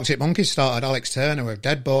Arctic Monkeys started? Alex Turner with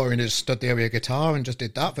Dead Boy and just stood there with a guitar and just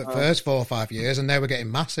did that for the first 4 or 5 years, and they were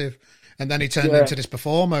getting massive. And then he turned into this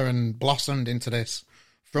performer and blossomed into this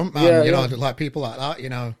frontman. You know, like people like that. You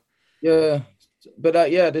know. Yeah, but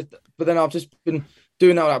but then I've just been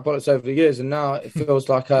doing that like bollocks over the years, and now it feels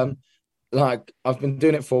like I've been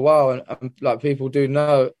doing it for a while, and like people do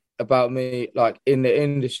know about me, like in the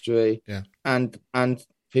industry, and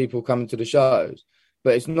people coming to the shows,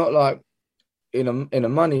 but it's not like in a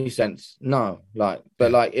money sense, no, like,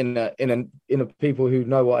 but like in a people who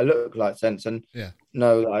know what I look like sense, and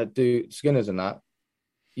know that I do Skinners and that,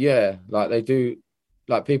 like they do,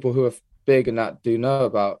 like people who are big and that do know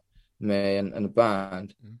about me and the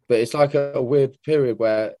band, but it's like a weird period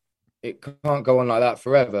where it can't go on like that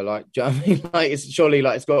forever. Like, do you know what I mean? Like, it's surely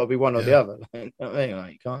like it's got to be one or the other. Like, you know what I mean?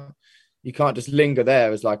 Like, you can't just linger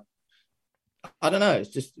there as like, I don't know. It's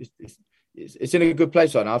just it's in a good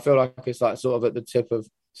place right now. I feel like it's like sort of at the tip of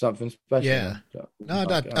something special. Yeah. No,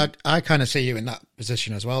 I kind of see you in that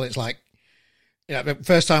position as well. It's like, the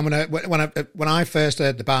first time when I first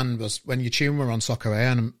heard the band was when your tune were on Soccer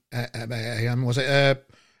AM. Was it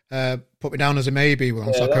Put Me Down as a Maybe were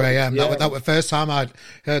on Soccer AM? That was the first time I'd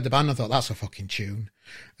heard the band. I thought, that's a fucking tune.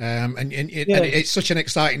 And it's such an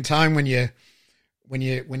exciting time when you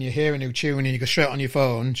hear a new tune and you go straight on your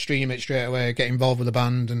phone, stream it straight away, get involved with the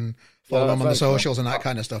band and follow them on the socials and that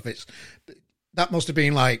kind of stuff. That must have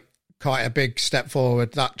been like quite a big step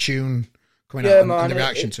forward, that tune coming out, man, and the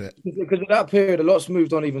reaction to it. Because at that period, a lot's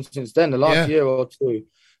moved on even since then. The last year or two,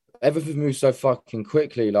 everything moved so fucking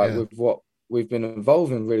quickly, like with what we've been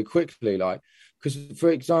involving really quickly. Like, because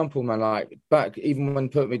for example, man, like back even when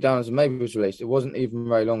Put Me Down as a Maybe was released, it wasn't even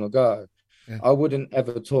very long ago. I wouldn't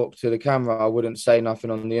ever talk to the camera. I wouldn't say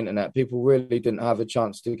nothing on the internet. People really didn't have a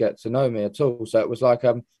chance to get to know me at all. So it was like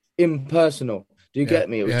impersonal. Do you get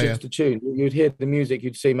me? It was just a tune. You'd hear the music,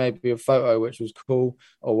 you'd see maybe a photo which was cool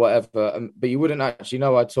or whatever, but you wouldn't actually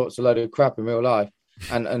know I talked a load of crap in real life,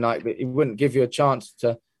 and like it wouldn't give you a chance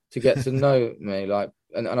to get to know me. Like,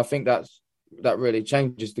 and I think that really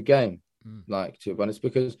changes the game. Like, to be honest,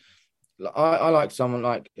 because I like someone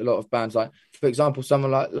like a lot of bands, like for example,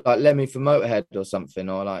 someone like Lemmy from Motorhead or something,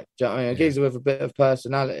 or like, do you know what I mean? A geezer with a bit of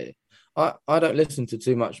personality. I don't listen to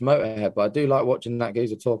too much Motorhead, but I do like watching that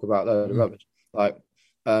geezer talk about the rubbish. Like,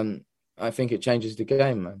 I think it changes the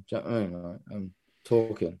game, man. Do you know what I mean? Like,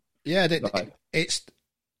 talking. Yeah, it's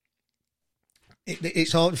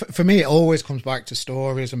all for me. It always comes back to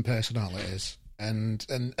stories and personalities. And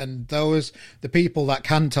those, the people that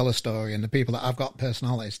can tell a story and the people that have got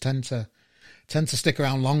personalities tend to stick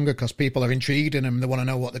around longer because people are intrigued in them. They want to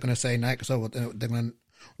know what they're going to say next, or they're going to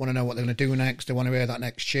want to know what they're going to do next. They want to hear that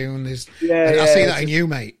next tune. I see that in you,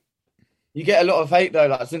 mate. You get a lot of hate though.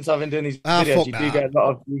 Like, since I've been doing these videos, you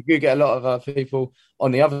do get a lot of people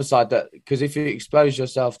on the other side, that because if you expose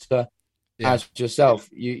yourself to as yourself,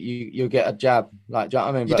 you get a jab. Like, do you know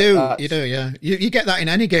what I mean? You do, yeah. You get that in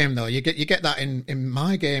any game though. You get that in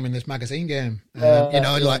my game, in this magazine game.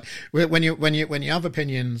 Like when you have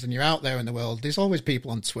opinions and you're out there in the world, there's always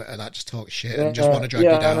people on Twitter that just talk shit and just want to drag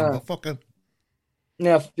you down. But fuck them.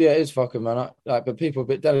 Yeah, it is fucking, man. But people are a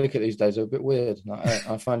bit delicate these days. They're a bit weird. Like,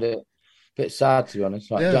 I find it a bit sad, to be honest.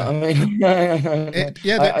 Like, do you know what I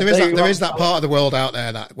mean? There is that part of the world out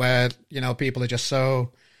there that where people are just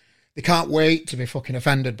so. They can't wait to be fucking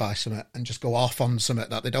offended by something and just go off on something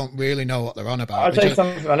that they don't really know what they're on about. I'll tell you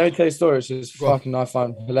something. Let me tell you a story. It's just fucking I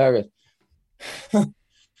find hilarious. And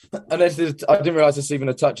I didn't realise this is even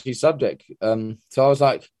a touchy subject. So I was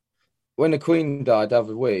like, when the Queen died the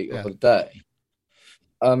other week or the day,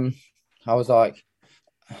 I was like,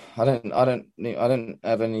 I don't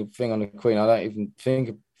have anything on the Queen. I don't even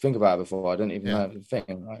think about it before. I didn't even know it was a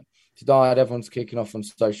thing. Right? She died. Everyone's kicking off on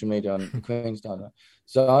social media on the Queen's died.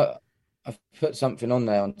 So I put something on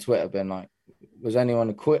there on Twitter, being like, was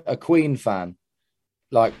anyone a Queen fan?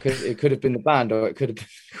 Like, it could have been the band, or it could have been.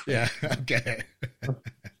 Yeah, I get it.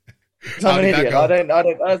 I'm an idiot. I don't.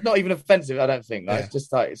 It's not even offensive. I don't think. Like,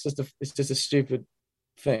 it's just a stupid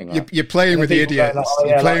thing. Like. You're playing with the idiots.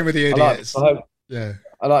 You're playing with the idiots.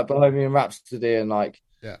 I like Bohemian Rhapsody and like.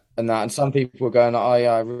 Yeah, and that, and some people were going, "Oh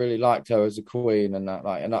yeah, I really liked her as a Queen," and that,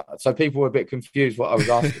 like, so people were a bit confused what I was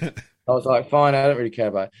asking. I was like, "Fine, I don't really care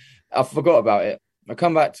about it." I forgot about it. I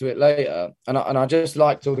come back to it later, and I just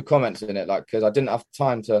liked all the comments in it, like, because I didn't have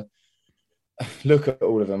time to look at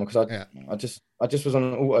all of them because I just was on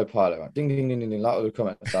an autopilot, like, ding ding ding ding, like all the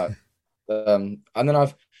comments, like, and then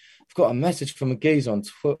I've got a message from a geezer on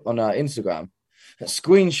Instagram that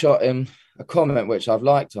screenshot him a comment which I've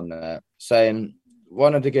liked on there. saying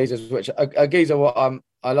one of the geezers, which a geezer what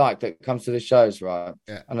I like that comes to the shows, right?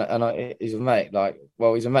 Yeah. And he's a mate. Like,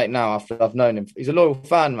 well, he's a mate now after I've known him. He's a loyal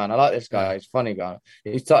fan, man. I like this guy. Yeah. He's a funny guy.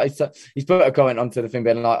 He's put a comment onto the thing,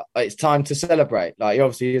 being like, "It's time to celebrate." Like, he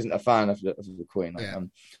obviously isn't a fan of the Queen. Like, Yeah.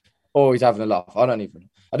 or he's having a laugh. I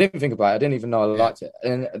didn't think about it. I didn't even know I liked it.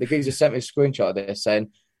 And the geezer sent me a screenshot of this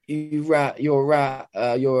saying, "You rat, you're a rat.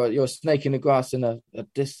 You're a snake in the grass and a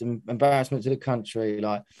embarrassment to the country.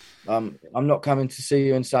 Like, I'm not coming to see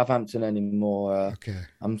you in Southampton anymore. Okay.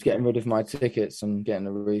 I'm getting rid of my tickets. I'm getting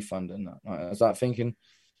a refund." And that. Like, I was like thinking,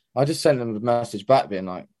 I just sent them a message back being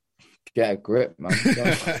like, "Get a grip, man."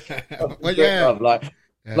 Well, yeah.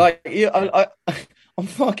 I'm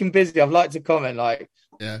fucking busy. I've liked to comment like,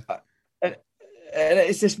 yeah. And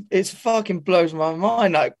it's fucking blows my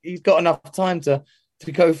mind. Like, he's got enough time to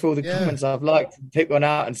go through all the comments I've liked and pick one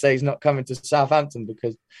out and say he's not coming to Southampton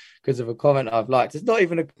because of a comment I've liked. It's not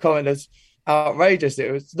even a comment that's outrageous.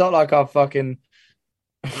 It's not like I've fucking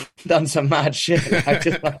done some mad shit. I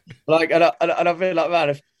just and I feel like,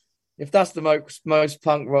 man, if that's the most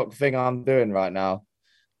punk rock thing I'm doing right now,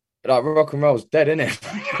 like, rock and roll's dead, isn't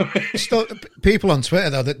it? Still, people on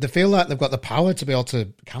Twitter though, they feel like they've got the power to be able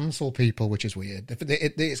to cancel people, which is weird.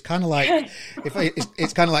 It's kind of like,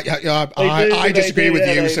 it's kind of like, I disagree with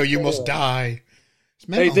you, so you must die.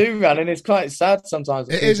 They do, man, and it's quite sad sometimes.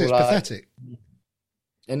 It is. It's pathetic.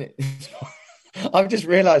 And I've just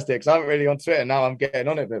realised it because I haven't really on Twitter. Now I'm getting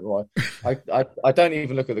on it a bit more. I don't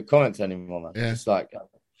even look at the comments anymore, man. Yeah. It's like,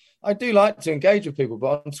 I do like to engage with people,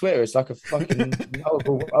 but on Twitter it's like a fucking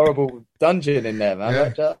horrible dungeon in there,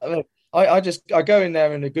 man. Yeah. I go in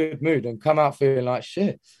there in a good mood and come out feeling like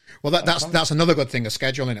shit. Well, that's another good thing of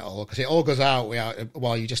scheduling it all, because it all goes out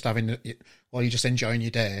while you're just enjoying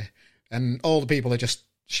your day, and all the people are just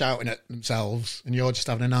shouting at themselves, and you're just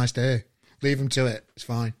having a nice day. Leave them to it. It's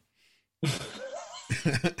fine.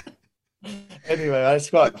 Anyway,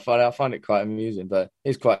 it's quite funny. I find it quite amusing, but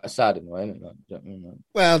it's quite sad in a way, isn't it?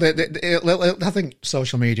 Well, I think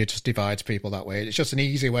social media just divides people that way. It's just an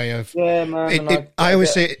easy way of... Yeah, man. I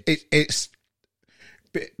always say it's...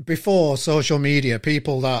 Before social media,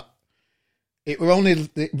 people that... It were only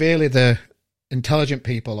really the intelligent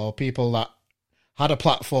people or people that had a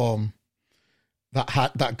platform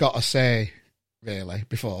that got a say, really,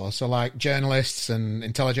 before. So like journalists and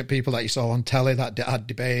intelligent people that you saw on telly that had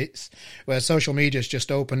debates, where social media's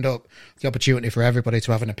just opened up the opportunity for everybody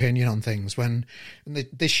to have an opinion on things when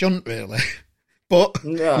they shouldn't really. But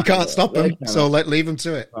you can't stop them, so leave them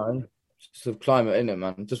to it. It's the climate, isn't it,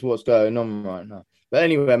 man? Just what's going on right now. But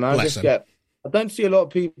anyway, man, I don't see a lot of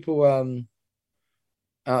people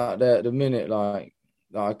out there at the minute, like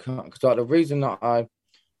I can't, because like the reason that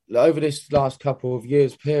over this last couple of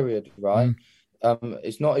years period, right?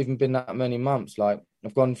 It's not even been that many months. Like,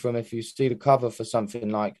 I've gone from, if you see the cover for something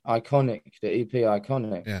like Iconic, the EP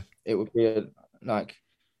Iconic, it would be like,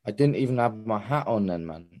 I didn't even have my hat on then,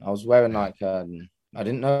 man. I was wearing like, I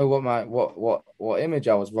didn't know what image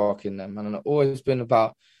I was rocking then, man. And I've always been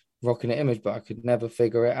about rocking an image, but I could never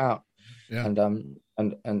figure it out. Yeah. And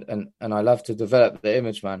I love to develop the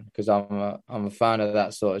image, man, because I'm a fan of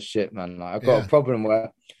that sort of shit, man. Like, I've got a problem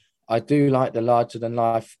where I do like the larger than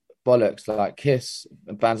life bollocks, like Kiss,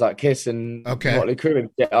 bands like Kiss and Motley Crue.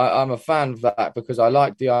 I'm a fan of that because I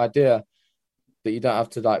like the idea that you don't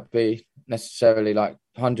have to like be necessarily like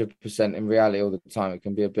 100% in reality all the time. It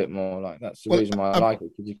can be a bit more like, that's the reason why I like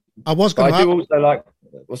it. I was going to also like,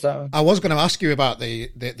 what's that? I was going to ask you about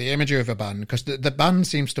the imagery of a band, because the band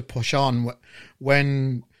seems to push on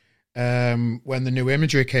when the new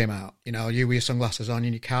imagery came out. You know, you with your sunglasses on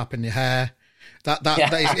and your cap and your hair. That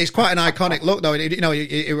it's quite an iconic look, though. You know,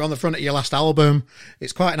 you're on the front of your last album.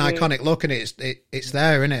 It's quite an iconic look, and it's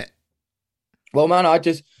there, isn't it? Well, man, I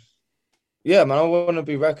want to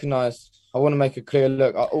be recognised. I want to make a clear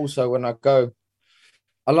look. When I go,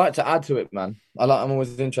 I like to add to it, man. I'm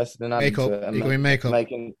always interested in adding to it. And you going makeup?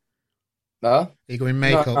 Huh? You going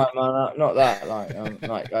makeup? No, not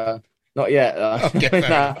that. Not yet.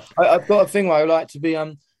 I've got a thing where I like to be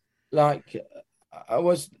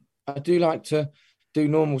I do like to do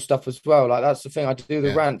normal stuff as well. Like, that's the thing. I do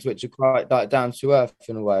the rants, which are quite like down to earth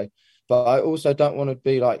in a way. But I also don't want to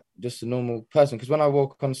be like just a normal person, because when I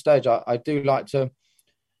walk on stage, I do like to.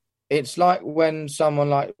 It's like when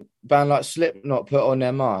someone like band like Slipknot put on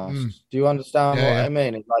their mask. Do you understand what I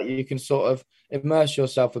mean? It's like you can sort of immerse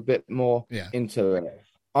yourself a bit more into it.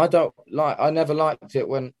 I never liked it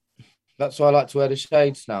when. That's why I like to wear the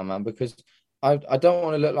shades now, man, because I don't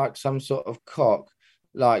want to look like some sort of cock.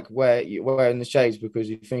 Like, where you're wearing the shades because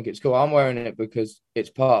you think it's cool. I'm wearing it because it's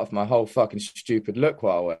part of my whole fucking stupid look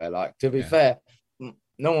what I wear. Like, to be fair,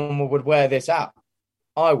 no one would wear this out.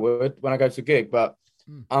 I would when I go to a gig, but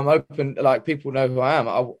I'm open. Like people know who I am.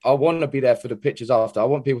 I want to be there for the pictures after. I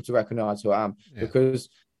want people to recognize who I am because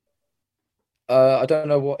I don't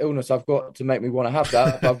know what illness I've got to make me want to have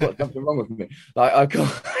that, but I've got something wrong with me. Like I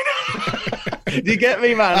can't. Do you get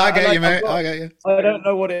me, man? I get you, mate. I get you. I don't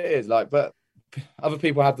know what it is, like, but other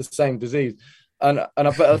people have the same disease, but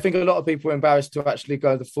I think a lot of people are embarrassed to actually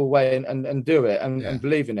go the full way and do it and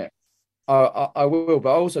believe in it. I will,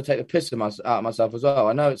 but I also take the piss out of myself as well.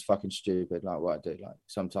 I know it's fucking stupid, like what I do, like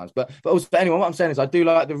sometimes. But also, anyway, what I'm saying is, I do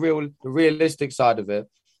like the realistic side of it.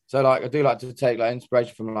 So, like, I do like to take like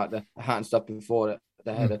inspiration from like the hat and stuff before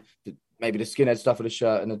the head, maybe the skinhead stuff of the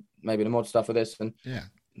shirt, and maybe the mod stuff of this, and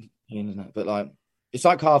But like, it's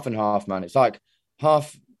like half and half, man. It's like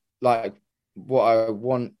half like what I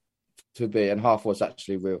want to be, and half what's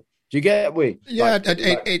actually real. Do you get it?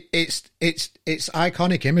 It's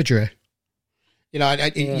iconic imagery. You know,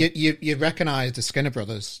 you recognise the Skinner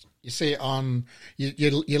Brothers. You see it on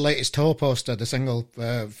your latest tour poster, the single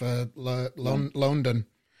for London,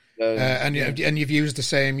 and you've used the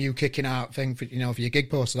same "you kicking out" thing for for your gig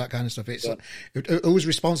poster, that kind of stuff. It's who's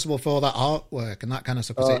responsible for that artwork and that kind of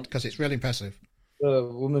stuff because it's really impressive. The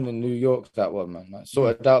woman in New York, that one, man, like,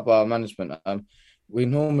 sorted out by our management. We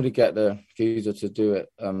normally get the geezer to do it.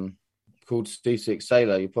 Called C6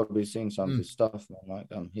 Sailor. You've probably seen some of his stuff, man.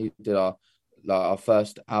 Like he did our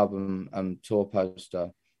first album tour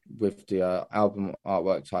poster with the album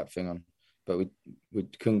artwork type thing on, but we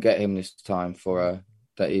couldn't get him this time for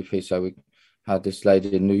that EP, so we had this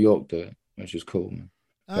lady in New York do it, which was cool, man.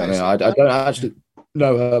 I mean, I don't actually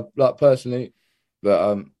know her like personally,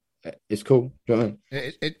 but it's cool. Do you know what I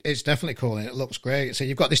mean? It's definitely cool and it looks great. So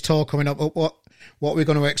you've got this tour coming up. What are we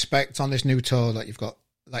going to expect on this new tour that you've got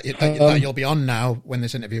that you'll be on now when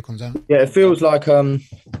this interview comes out? Yeah, it feels like it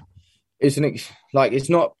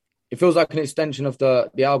feels like an extension of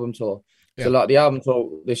the album tour. So like the album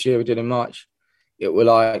tour this year we did in March, it were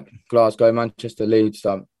like Glasgow, Manchester, Leeds.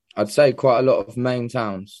 I'd say quite a lot of main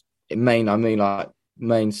towns. In Maine, I mean like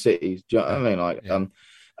main cities. Do you know what I mean? Like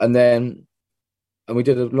and we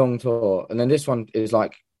did a long tour, and then this one is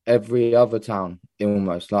like every other town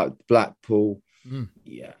almost, like Blackpool,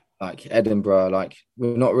 like Edinburgh. Like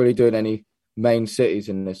we're not really doing any main cities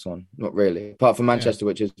in this one, not really, apart from Manchester,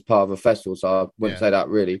 which is part of a festival, so I wouldn't say that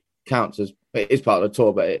really counts as it is part of the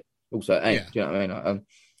tour, but it also ain't. Do you know what I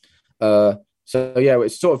mean? So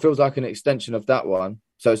it sort of feels like an extension of that one.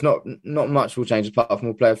 So it's not much will change apart from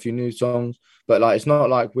we'll play a few new songs, but like it's not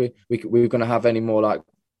like we're going to have any more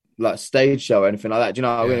like stage show or anything like that. Do you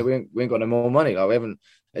know? We ain't got no more money. Like we haven't.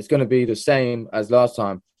 It's going to be the same as last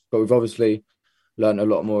time, but we've obviously learned a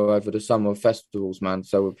lot more over the summer festivals, man.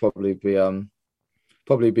 So we'll probably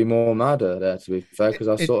be more madder there, to be fair, because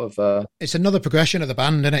it's another progression of the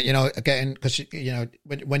band, isn't it? You know, again, because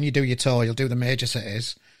when you do your tour, you'll do the major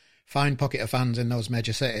cities, find pocket of fans in those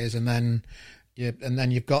major cities, and then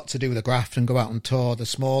you've got to do the graft and go out and tour the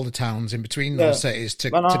smaller towns in between those cities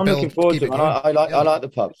to I'm build. Looking forward to it. I like the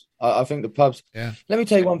pubs. I think the pubs. Yeah. Let me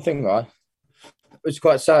tell you one thing, right? It's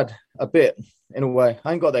quite sad, a bit in a way.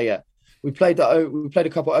 I ain't got there yet. We played a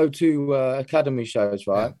couple O2 Academy shows,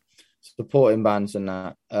 right? Supporting bands and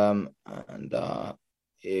that.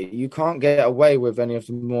 You can't get away with any of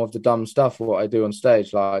the more of the dumb stuff what I do on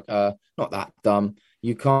stage. Like, not that dumb.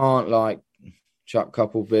 You can't like chuck a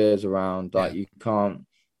couple beers around. Like you can't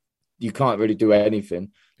really do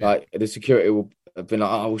anything. Like the security will have been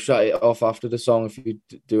like, we'll shut it off after the song if you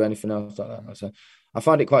do anything else like that. So I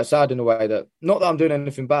find it quite sad in a way that not that I'm doing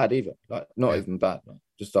anything bad either. Like not even bad. Like,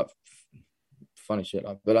 just like funny shit.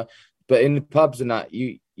 Like, but in the pubs and that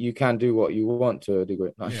you can do what you want to a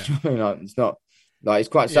degree. Like, I mean, like it's not like it's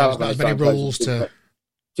quite sad. There's not as many rules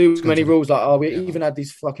too many rules. Like, we even had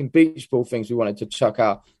these fucking beach ball things we wanted to chuck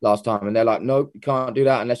out last time, and they're like, nope, you can't do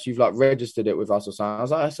that unless you've like registered it with us or something. I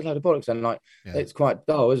was like, that's a load of bollocks, and like it's quite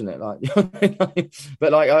dull, isn't it? Like,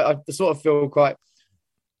 but like I sort of feel quite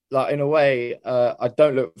like in a way, I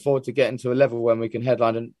don't look forward to getting to a level when we can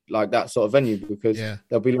headline and like that sort of venue because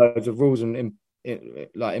there'll be loads of rules and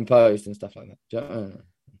like imposed and stuff like that. Do you know?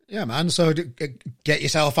 Yeah, man. So get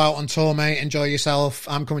yourself out on tour, mate. Enjoy yourself.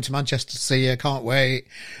 I'm coming to Manchester to see you. Can't wait.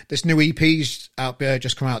 This new EP's out there,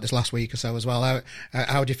 just come out this last week or so as well.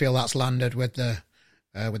 How do you feel that's landed with the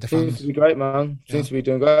fans? Seems to be great, man. Seems to be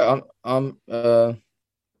doing great. I'm a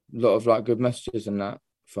lot of like good messages and that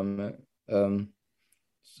from it.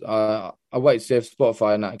 I wait to see if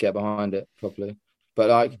Spotify and that get behind it properly. But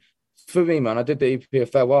like for me, man, I did the EP a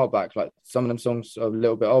fair while back. Like some of them songs are a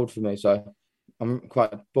little bit old for me, so I'm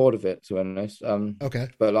quite bored of it, to be honest. Okay.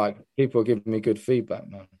 But like people are giving me good feedback,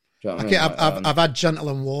 man. Do you know what I Okay, mean? I've had Gentle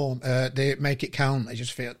and Warm. They Make It Count. They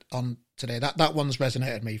just fit on today. That one's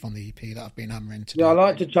resonated me from the EP that I've been hammering today. Yeah, I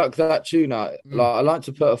like to chuck that tune out. Like, I like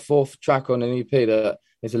to put a fourth track on an EP that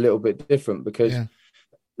is a little bit different because,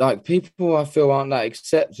 like, people I feel aren't that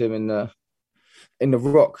accepting in the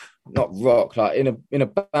rock, not rock, like in a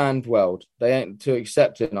band world. They ain't too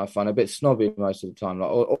accepting. I find a bit snobby most of the time.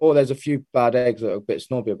 Like, or there's a few bad eggs that are a bit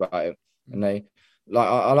snobby about it, and they like.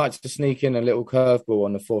 I like to sneak in a little curveball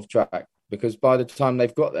on the fourth track because by the time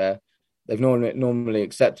they've got there, they've normally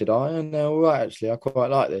accepted. Oh, and they're all right. Actually, I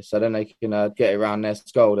quite like this. So then they can get around their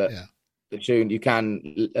skull that the tune you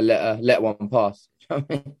can let one pass. I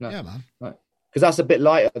mean, yeah, man. Because that's a bit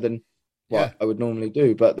lighter than what I would normally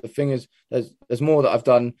do. But the thing is, there's more that I've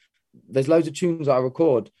done. There's loads of tunes I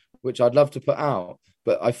record which I'd love to put out,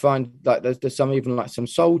 but I find like there's some even like some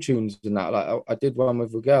soul tunes in that. Like I did one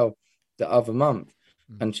with a girl the other month,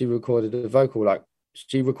 and she recorded a vocal. Like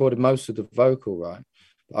she recorded most of the vocal, right?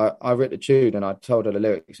 I wrote the tune and I told her the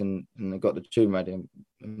lyrics and I got the tune ready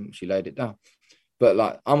and she laid it down. But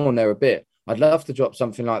like I'm on there a bit. I'd love to drop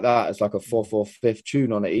something like that as like a fourth or fifth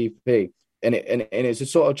tune on an EP. And it's a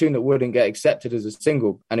sort of tune that wouldn't get accepted as a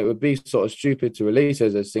single, and it would be sort of stupid to release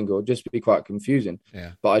as a single. It'd just be quite confusing.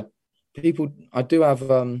 Yeah. But I do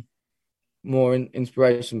have more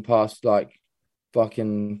inspiration past like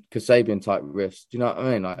fucking Kasabian type riffs. Do you know what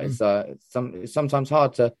I mean? Like it's sometimes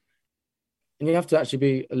hard to, and you have to actually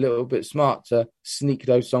be a little bit smart to sneak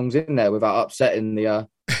those songs in there without upsetting the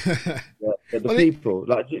people.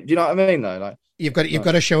 Like, do you know what I mean? Though, like. You've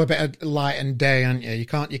got to show a bit of light and day, haven't you? You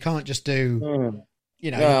can't just do,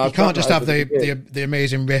 you can't just have the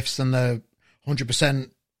amazing riffs and the 100%,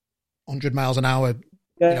 100 miles an hour,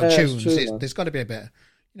 tunes. True, there's got to be a bit,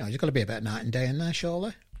 there's got to be a bit of night and day in there,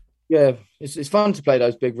 surely. Yeah, it's fun to play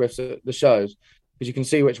those big riffs at the shows because you can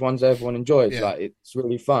see which ones everyone enjoys. Yeah. Like it's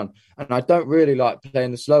really fun, and I don't really like playing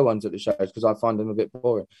the slow ones at the shows because I find them a bit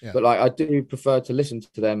boring. Yeah. But like I do prefer to listen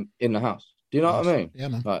to them in the house. Do you know what I mean? Yeah,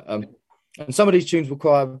 man. Like, and some of these tunes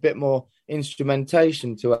require a bit more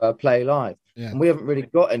instrumentation to play live. Yeah. And we haven't really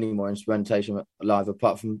got any more instrumentation live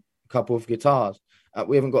apart from a couple of guitars.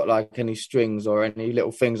 We haven't got like any strings or any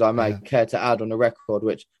little things I may care to add on the record,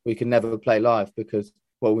 which we can never play live because,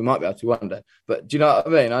 well, we might be able to one day. But do you know what I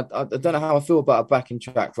mean? I don't know how I feel about a backing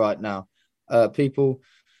track right now. People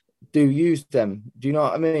do use them. Do you know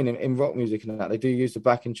what I mean? In rock music and that, they do use the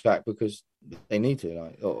backing track because they need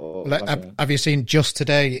to. Have you seen just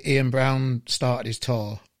today? Ian Brown started his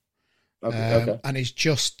tour, okay. and he's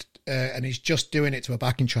just doing it to a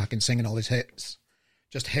backing track and singing all his hits.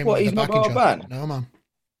 Just him. What? With He's the not backing got a track. band? No, man.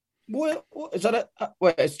 What is that?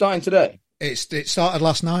 Wait, it's starting today. It started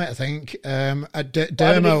last night, I think.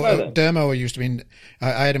 Dermo used to be.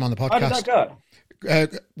 I had him on the podcast. How did that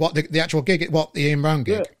go? What the actual gig? What the Ian Brown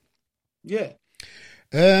gig? Yeah.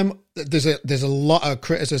 There's a lot of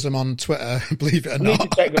criticism on Twitter, believe it or not. You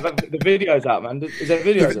need to check the videos out, man. Is there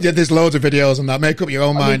videos? Yeah, there's loads of videos on that. Make up your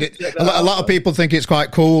own mind. A lot of people think it's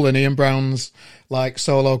quite cool, and Ian Brown's like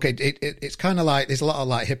solo. It's kind of like there's a lot of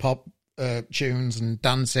like hip hop tunes and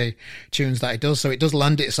dancey tunes that he does, so it does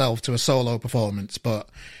lend itself to a solo performance. But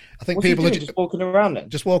I think people are just walking around then.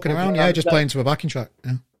 Just walking around, yeah, just playing to a backing track.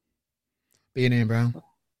 Yeah, being Ian Brown.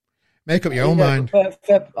 Make up your own mind.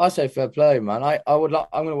 I say fair play, man. I'm going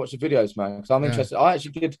to watch the videos, man, because I'm interested. I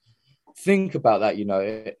actually did think about that,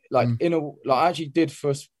 I actually did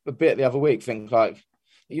for a bit the other week. Think like,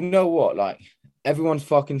 you know what? Like everyone's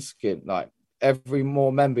fucking skint. Like every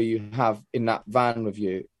more member you have in that van with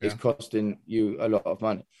you is costing you a lot of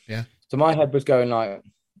money. Yeah. So my head was going like,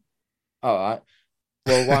 all right,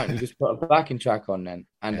 well, why don't you just put a backing track on then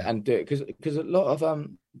and do it? Because a lot of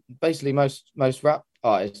basically most rap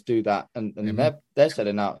artists do that, and they're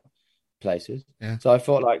selling out places. Yeah. So I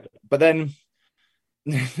thought like, but then,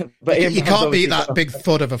 but you can't beat that big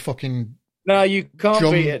thud of a fucking. No, you can't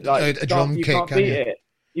beat it. Like a drum kick. Can't beat it.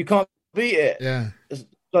 You can't beat it. Yeah.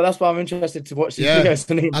 So that's why I'm interested to watch these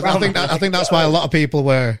videos. I think that's why a lot of people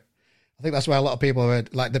were. I think that's why a lot of people were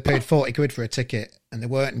like they paid 40 quid for a ticket and they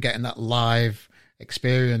weren't getting that live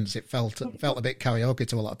experience. It felt a bit karaoke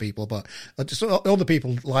to a lot of people, but just all the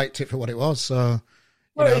people liked it for what it was. So.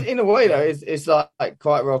 Well, in a way, though, it's like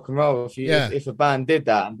quite rock and roll. If a band did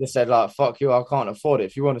that and just said like, "Fuck you, I can't afford it.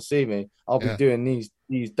 If you want to see me, I'll be doing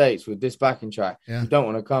these dates with this backing track. Yeah. You don't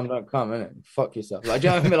want to come, don't come, innit? Fuck yourself." Like, do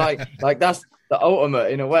you know what I mean? Like that's the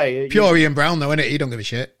ultimate in a way. Pure Ian Brown, though, innit? He don't give a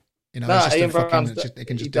shit. Ian Brown, he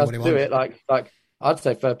can just do what he wants. Do it like I'd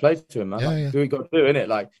say fair play to him, man. Yeah, Do what you got to do, innit?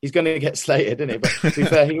 Like, he's going to get slated, isn't he? But to be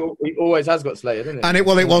fair, he always has got slated, isn't he? And it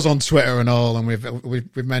was on Twitter and all, and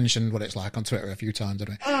we've mentioned what it's like on Twitter a few times,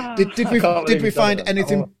 haven't we? Did we find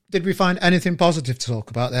anything? Did we find anything positive to talk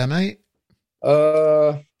about there, mate?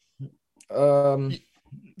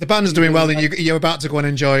 The band's doing well, and you're about to go and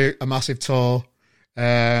enjoy a massive tour,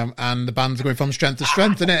 and the band's going from strength to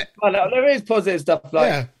strength, isn't it? Well, there is positive stuff,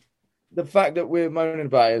 like the fact that we're moaning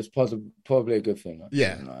about it is probably a good thing.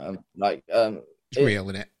 Yeah, it's real,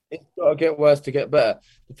 isn't it? It's got to get worse to get better.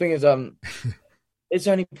 The thing is, it's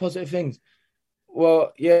only positive things.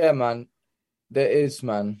 Well, yeah, man, there is,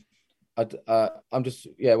 man. I'm just,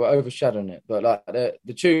 we're overshadowing it, but like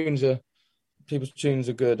the tunes are. People's tunes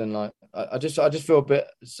are good, and like I just feel a bit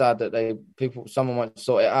sad that someone might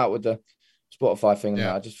sort it out with the Spotify thing.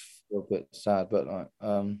 Yeah. I just feel a bit sad, but like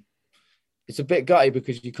it's a bit gutty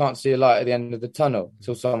because you can't see a light at the end of the tunnel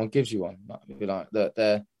until someone gives you one. Like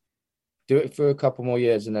they do it for a couple more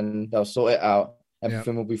years and then they'll sort it out.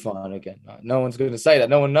 Everything will be fine again. Like, no one's going to say that.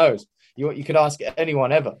 No one knows. You could ask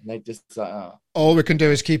anyone ever. And they just like, oh. All we can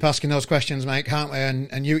do is keep asking those questions, mate, can't we?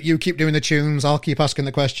 And you keep doing the tunes. I'll keep asking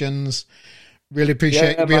the questions. Really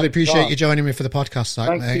appreciate you joining me for the podcast,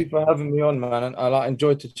 Thank you for having me on, man. And I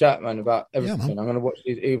enjoyed to chat, man, about everything. I'm going to watch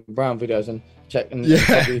these Ian Brown videos and check. And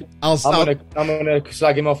I'm going to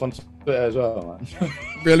slag him off on Twitter as well, man.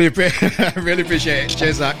 really appreciate it.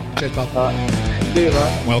 Cheers, Zach. Cheers, pal. See you,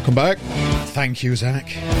 man. Welcome back. Thank you,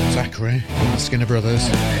 Zachary, Skinner Brothers.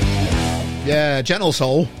 Yeah, gentle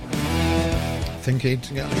soul. I think he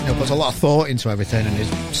puts a lot of thought into everything, and he's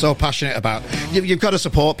so passionate about. You've got to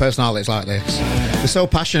support personalities like this. They're so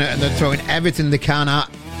passionate, and they're throwing everything they can at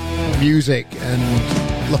music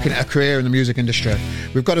and looking at a career in the music industry.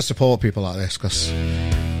 We've got to support people like this because,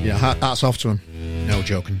 hats off to him. No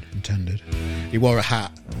joking intended. He wore a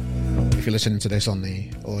hat. If you're listening to this on the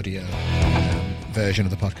audio version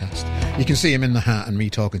of the podcast, you can see him in the hat and me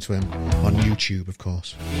talking to him on YouTube, of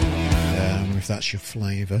course. If that's your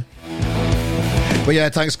flavour. But yeah,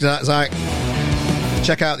 thanks, Zach.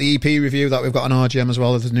 Check out the EP review that we've got on RGM as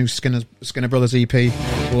well as the new Skinner Brothers EP,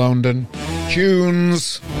 London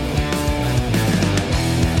Tunes.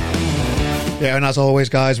 Yeah, and as always,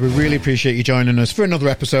 guys, we really appreciate you joining us for another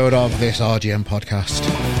episode of this RGM podcast.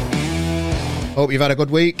 Hope you've had a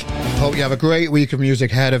good week. Hope you have a great week of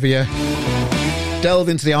music ahead of you. Delve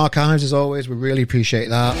into the archives as always. We really appreciate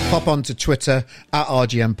that. Pop onto Twitter at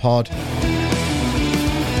RGM Pod.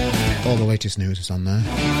 All the latest news is on there.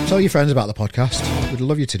 Tell your friends about the podcast. We'd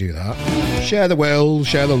love you to do that. Share the will,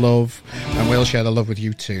 share the love, and we'll share the love with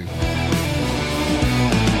you too.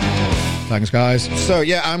 Thanks, guys. So,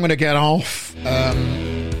 yeah, I'm going to get off.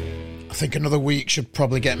 I think another week should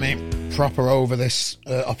probably get me proper over this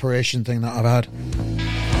operation thing that I've had.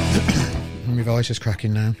 My voice is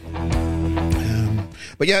cracking now.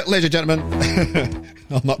 But yeah, ladies and gentlemen,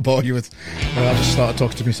 I'll not bore you with... I just started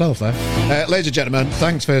talking to myself there. Ladies and gentlemen,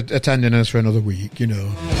 thanks for attending us for another week, I'm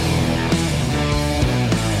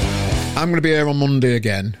going to be here on Monday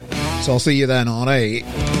again, so I'll see you then on 8.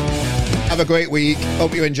 Have a great week.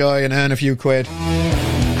 Hope you enjoy and earn a few quid.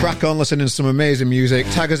 Crack on listening to some amazing music.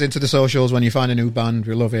 Tag us into the socials when you find a new band.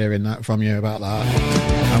 We love hearing that from you about that.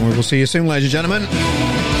 And we will see you soon, ladies and gentlemen.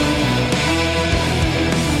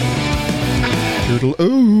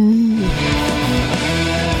 Toodle-oo.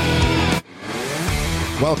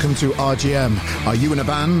 Welcome to RGM. Are you in a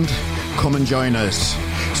band? Come and join us.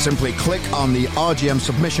 Simply click on the RGM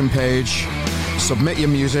submission page, submit your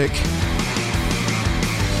music,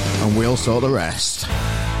 and we'll sort the rest.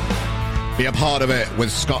 Be a part of it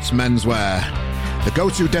with Scott's Menswear, the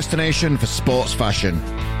go-to destination for sports fashion.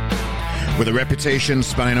 With a reputation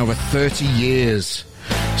spanning over 30 years,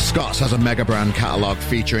 Scott's has a mega brand catalogue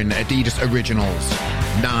featuring Adidas Originals,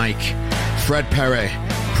 Nike, Fred Perry,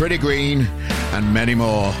 Pretty Green, and many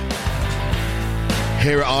more.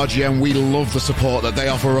 Here at RGM, we love the support that they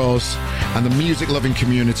offer us and the music-loving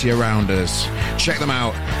community around us. Check them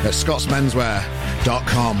out at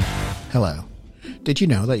scottsmenswear.com. Hello. Did you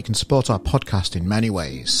know that you can support our podcast in many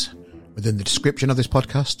ways? Within the description of this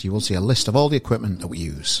podcast, you will see a list of all the equipment that we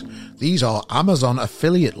use. These are Amazon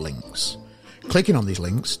affiliate links. Clicking on these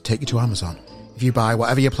links take you to Amazon. If you buy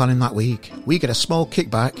whatever you're planning that week, we get a small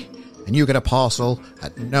kickback and you get a parcel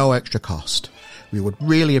at no extra cost. We would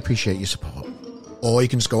really appreciate your support. Or you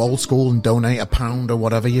can just go old school and donate £1 or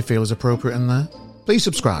whatever you feel is appropriate in there. Please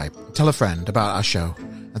subscribe, tell a friend about our show,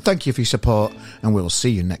 and thank you for your support, and we'll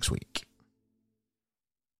see you next week.